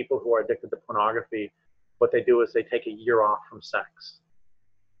about is people who are addicted to pornography, what they do is they take a year off from sex.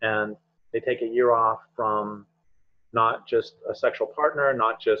 And they take a year off from not just a sexual partner,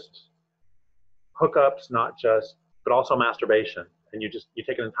 not just hookups, but also masturbation. And you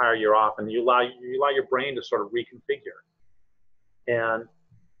take an entire year off, and you allow your brain to sort of reconfigure. And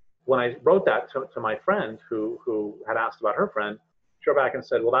when I wrote that to my friend who had asked about her friend, she wrote back and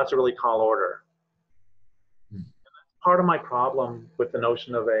said, well, that's a really tall order. And that's part of my problem with the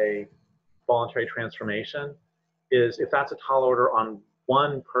notion of a voluntary transformation is, if that's a tall order on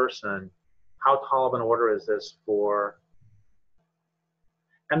one person, how tall of an order is this for?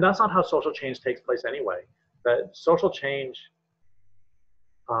 And that's not how social change takes place anyway. That social change,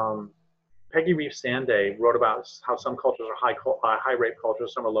 Peggy Reeves Sanday wrote about how some cultures are high rape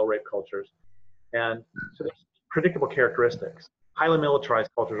cultures, some are low rape cultures. And so there's predictable characteristics. Highly militarized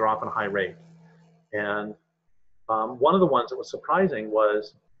cultures are often high rape. And one of the ones that was surprising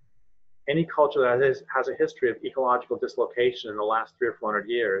was any culture that has a history of ecological dislocation in the last 300 or 400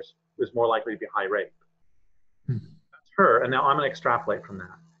 years is more likely to be high rape. That's her, and now I'm going to extrapolate from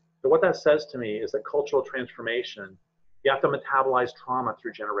that. So what that says to me is that cultural transformation, you have to metabolize trauma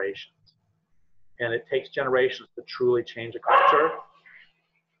through generations. And it takes generations to truly change a culture.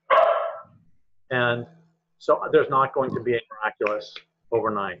 And so there's not going to be a miraculous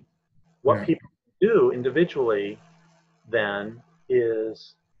overnight. What people do individually then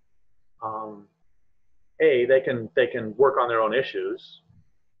is, A, they can work on their own issues,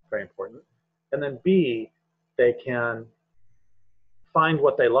 very important. And then B, they can find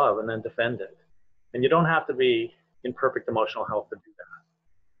what they love and then defend it. And you don't have to be in perfect emotional health to do that.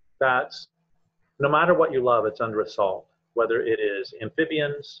 That's, no matter what you love, it's under assault, whether it is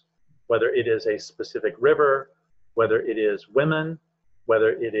amphibians, whether it is a specific river, whether it is women,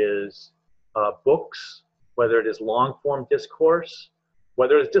 whether it is books, whether it is long form discourse,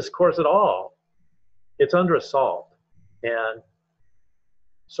 whether it's discourse at all, it's under assault. And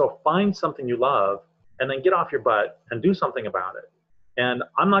so find something you love and then get off your butt and do something about it. And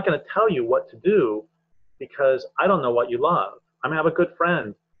I'm not going to tell you what to do because I don't know what you love. I mean, I have a good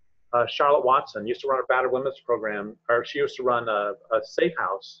friend, Charlotte Watson, used to run a battered women's program, or she used to run a safe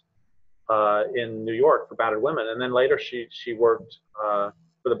house in New York for battered women. And then later she worked for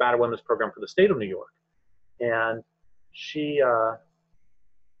the battered women's program for the state of New York. And she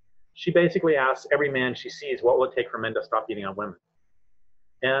basically asks every man she sees, what will it take for men to stop beating on women?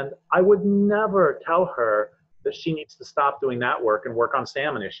 And I would never tell her that she needs to stop doing that work and work on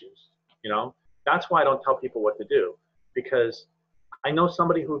salmon issues. That's why I don't tell people what to do, because I know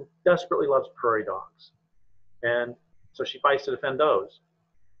somebody who desperately loves prairie dogs. And so she fights to defend those.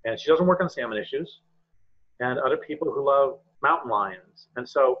 And she doesn't work on salmon issues. And other people who love mountain lions. And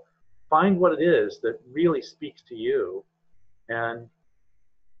so find what it is that really speaks to you. And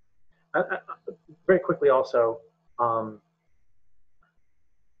very quickly also,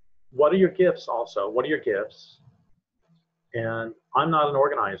 what are your gifts also? What are your gifts? And I'm not an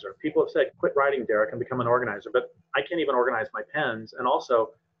organizer. People have said, quit writing, Derrick, and become an organizer. But I can't even organize my pens. And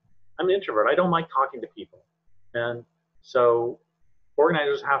also, I'm an introvert. I don't like talking to people. And so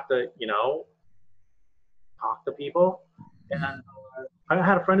organizers have to, talk to people. And I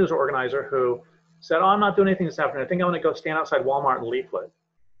had a friend who's an organizer who said, "Oh, I'm not doing anything this afternoon. I think I'm going to go stand outside Walmart and leaflet."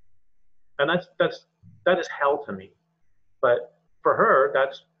 And that is hell to me. But for her,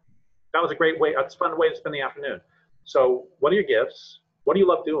 that was a great way. That's a fun way to spend the afternoon. So, what are your gifts? What do you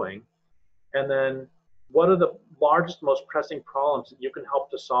love doing? And then, what are the largest, most pressing problems that you can help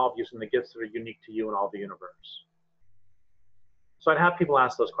to solve using the gifts that are unique to you and all the universe? So, I'd have people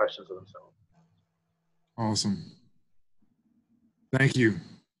ask those questions of themselves. Awesome. Thank you.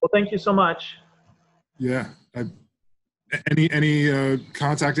 Well, thank you so much. Yeah. Any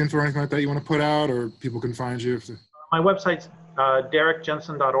contact info or anything like that you want to put out, or people can find you? My website's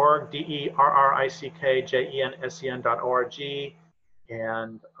derrickjensen.org, DERRICKJENSEN.org,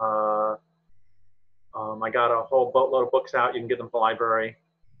 and I got a whole boatload of books out. You can get them at the library.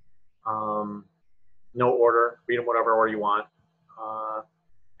 No order. Read them whatever order you want.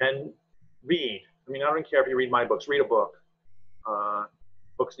 And read. I mean, I don't care if you read my books. Read a book.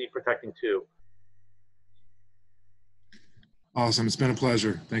 Books need protecting too. Awesome. It's been a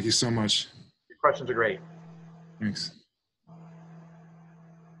pleasure. Thank you so much. Your questions are great. Thanks.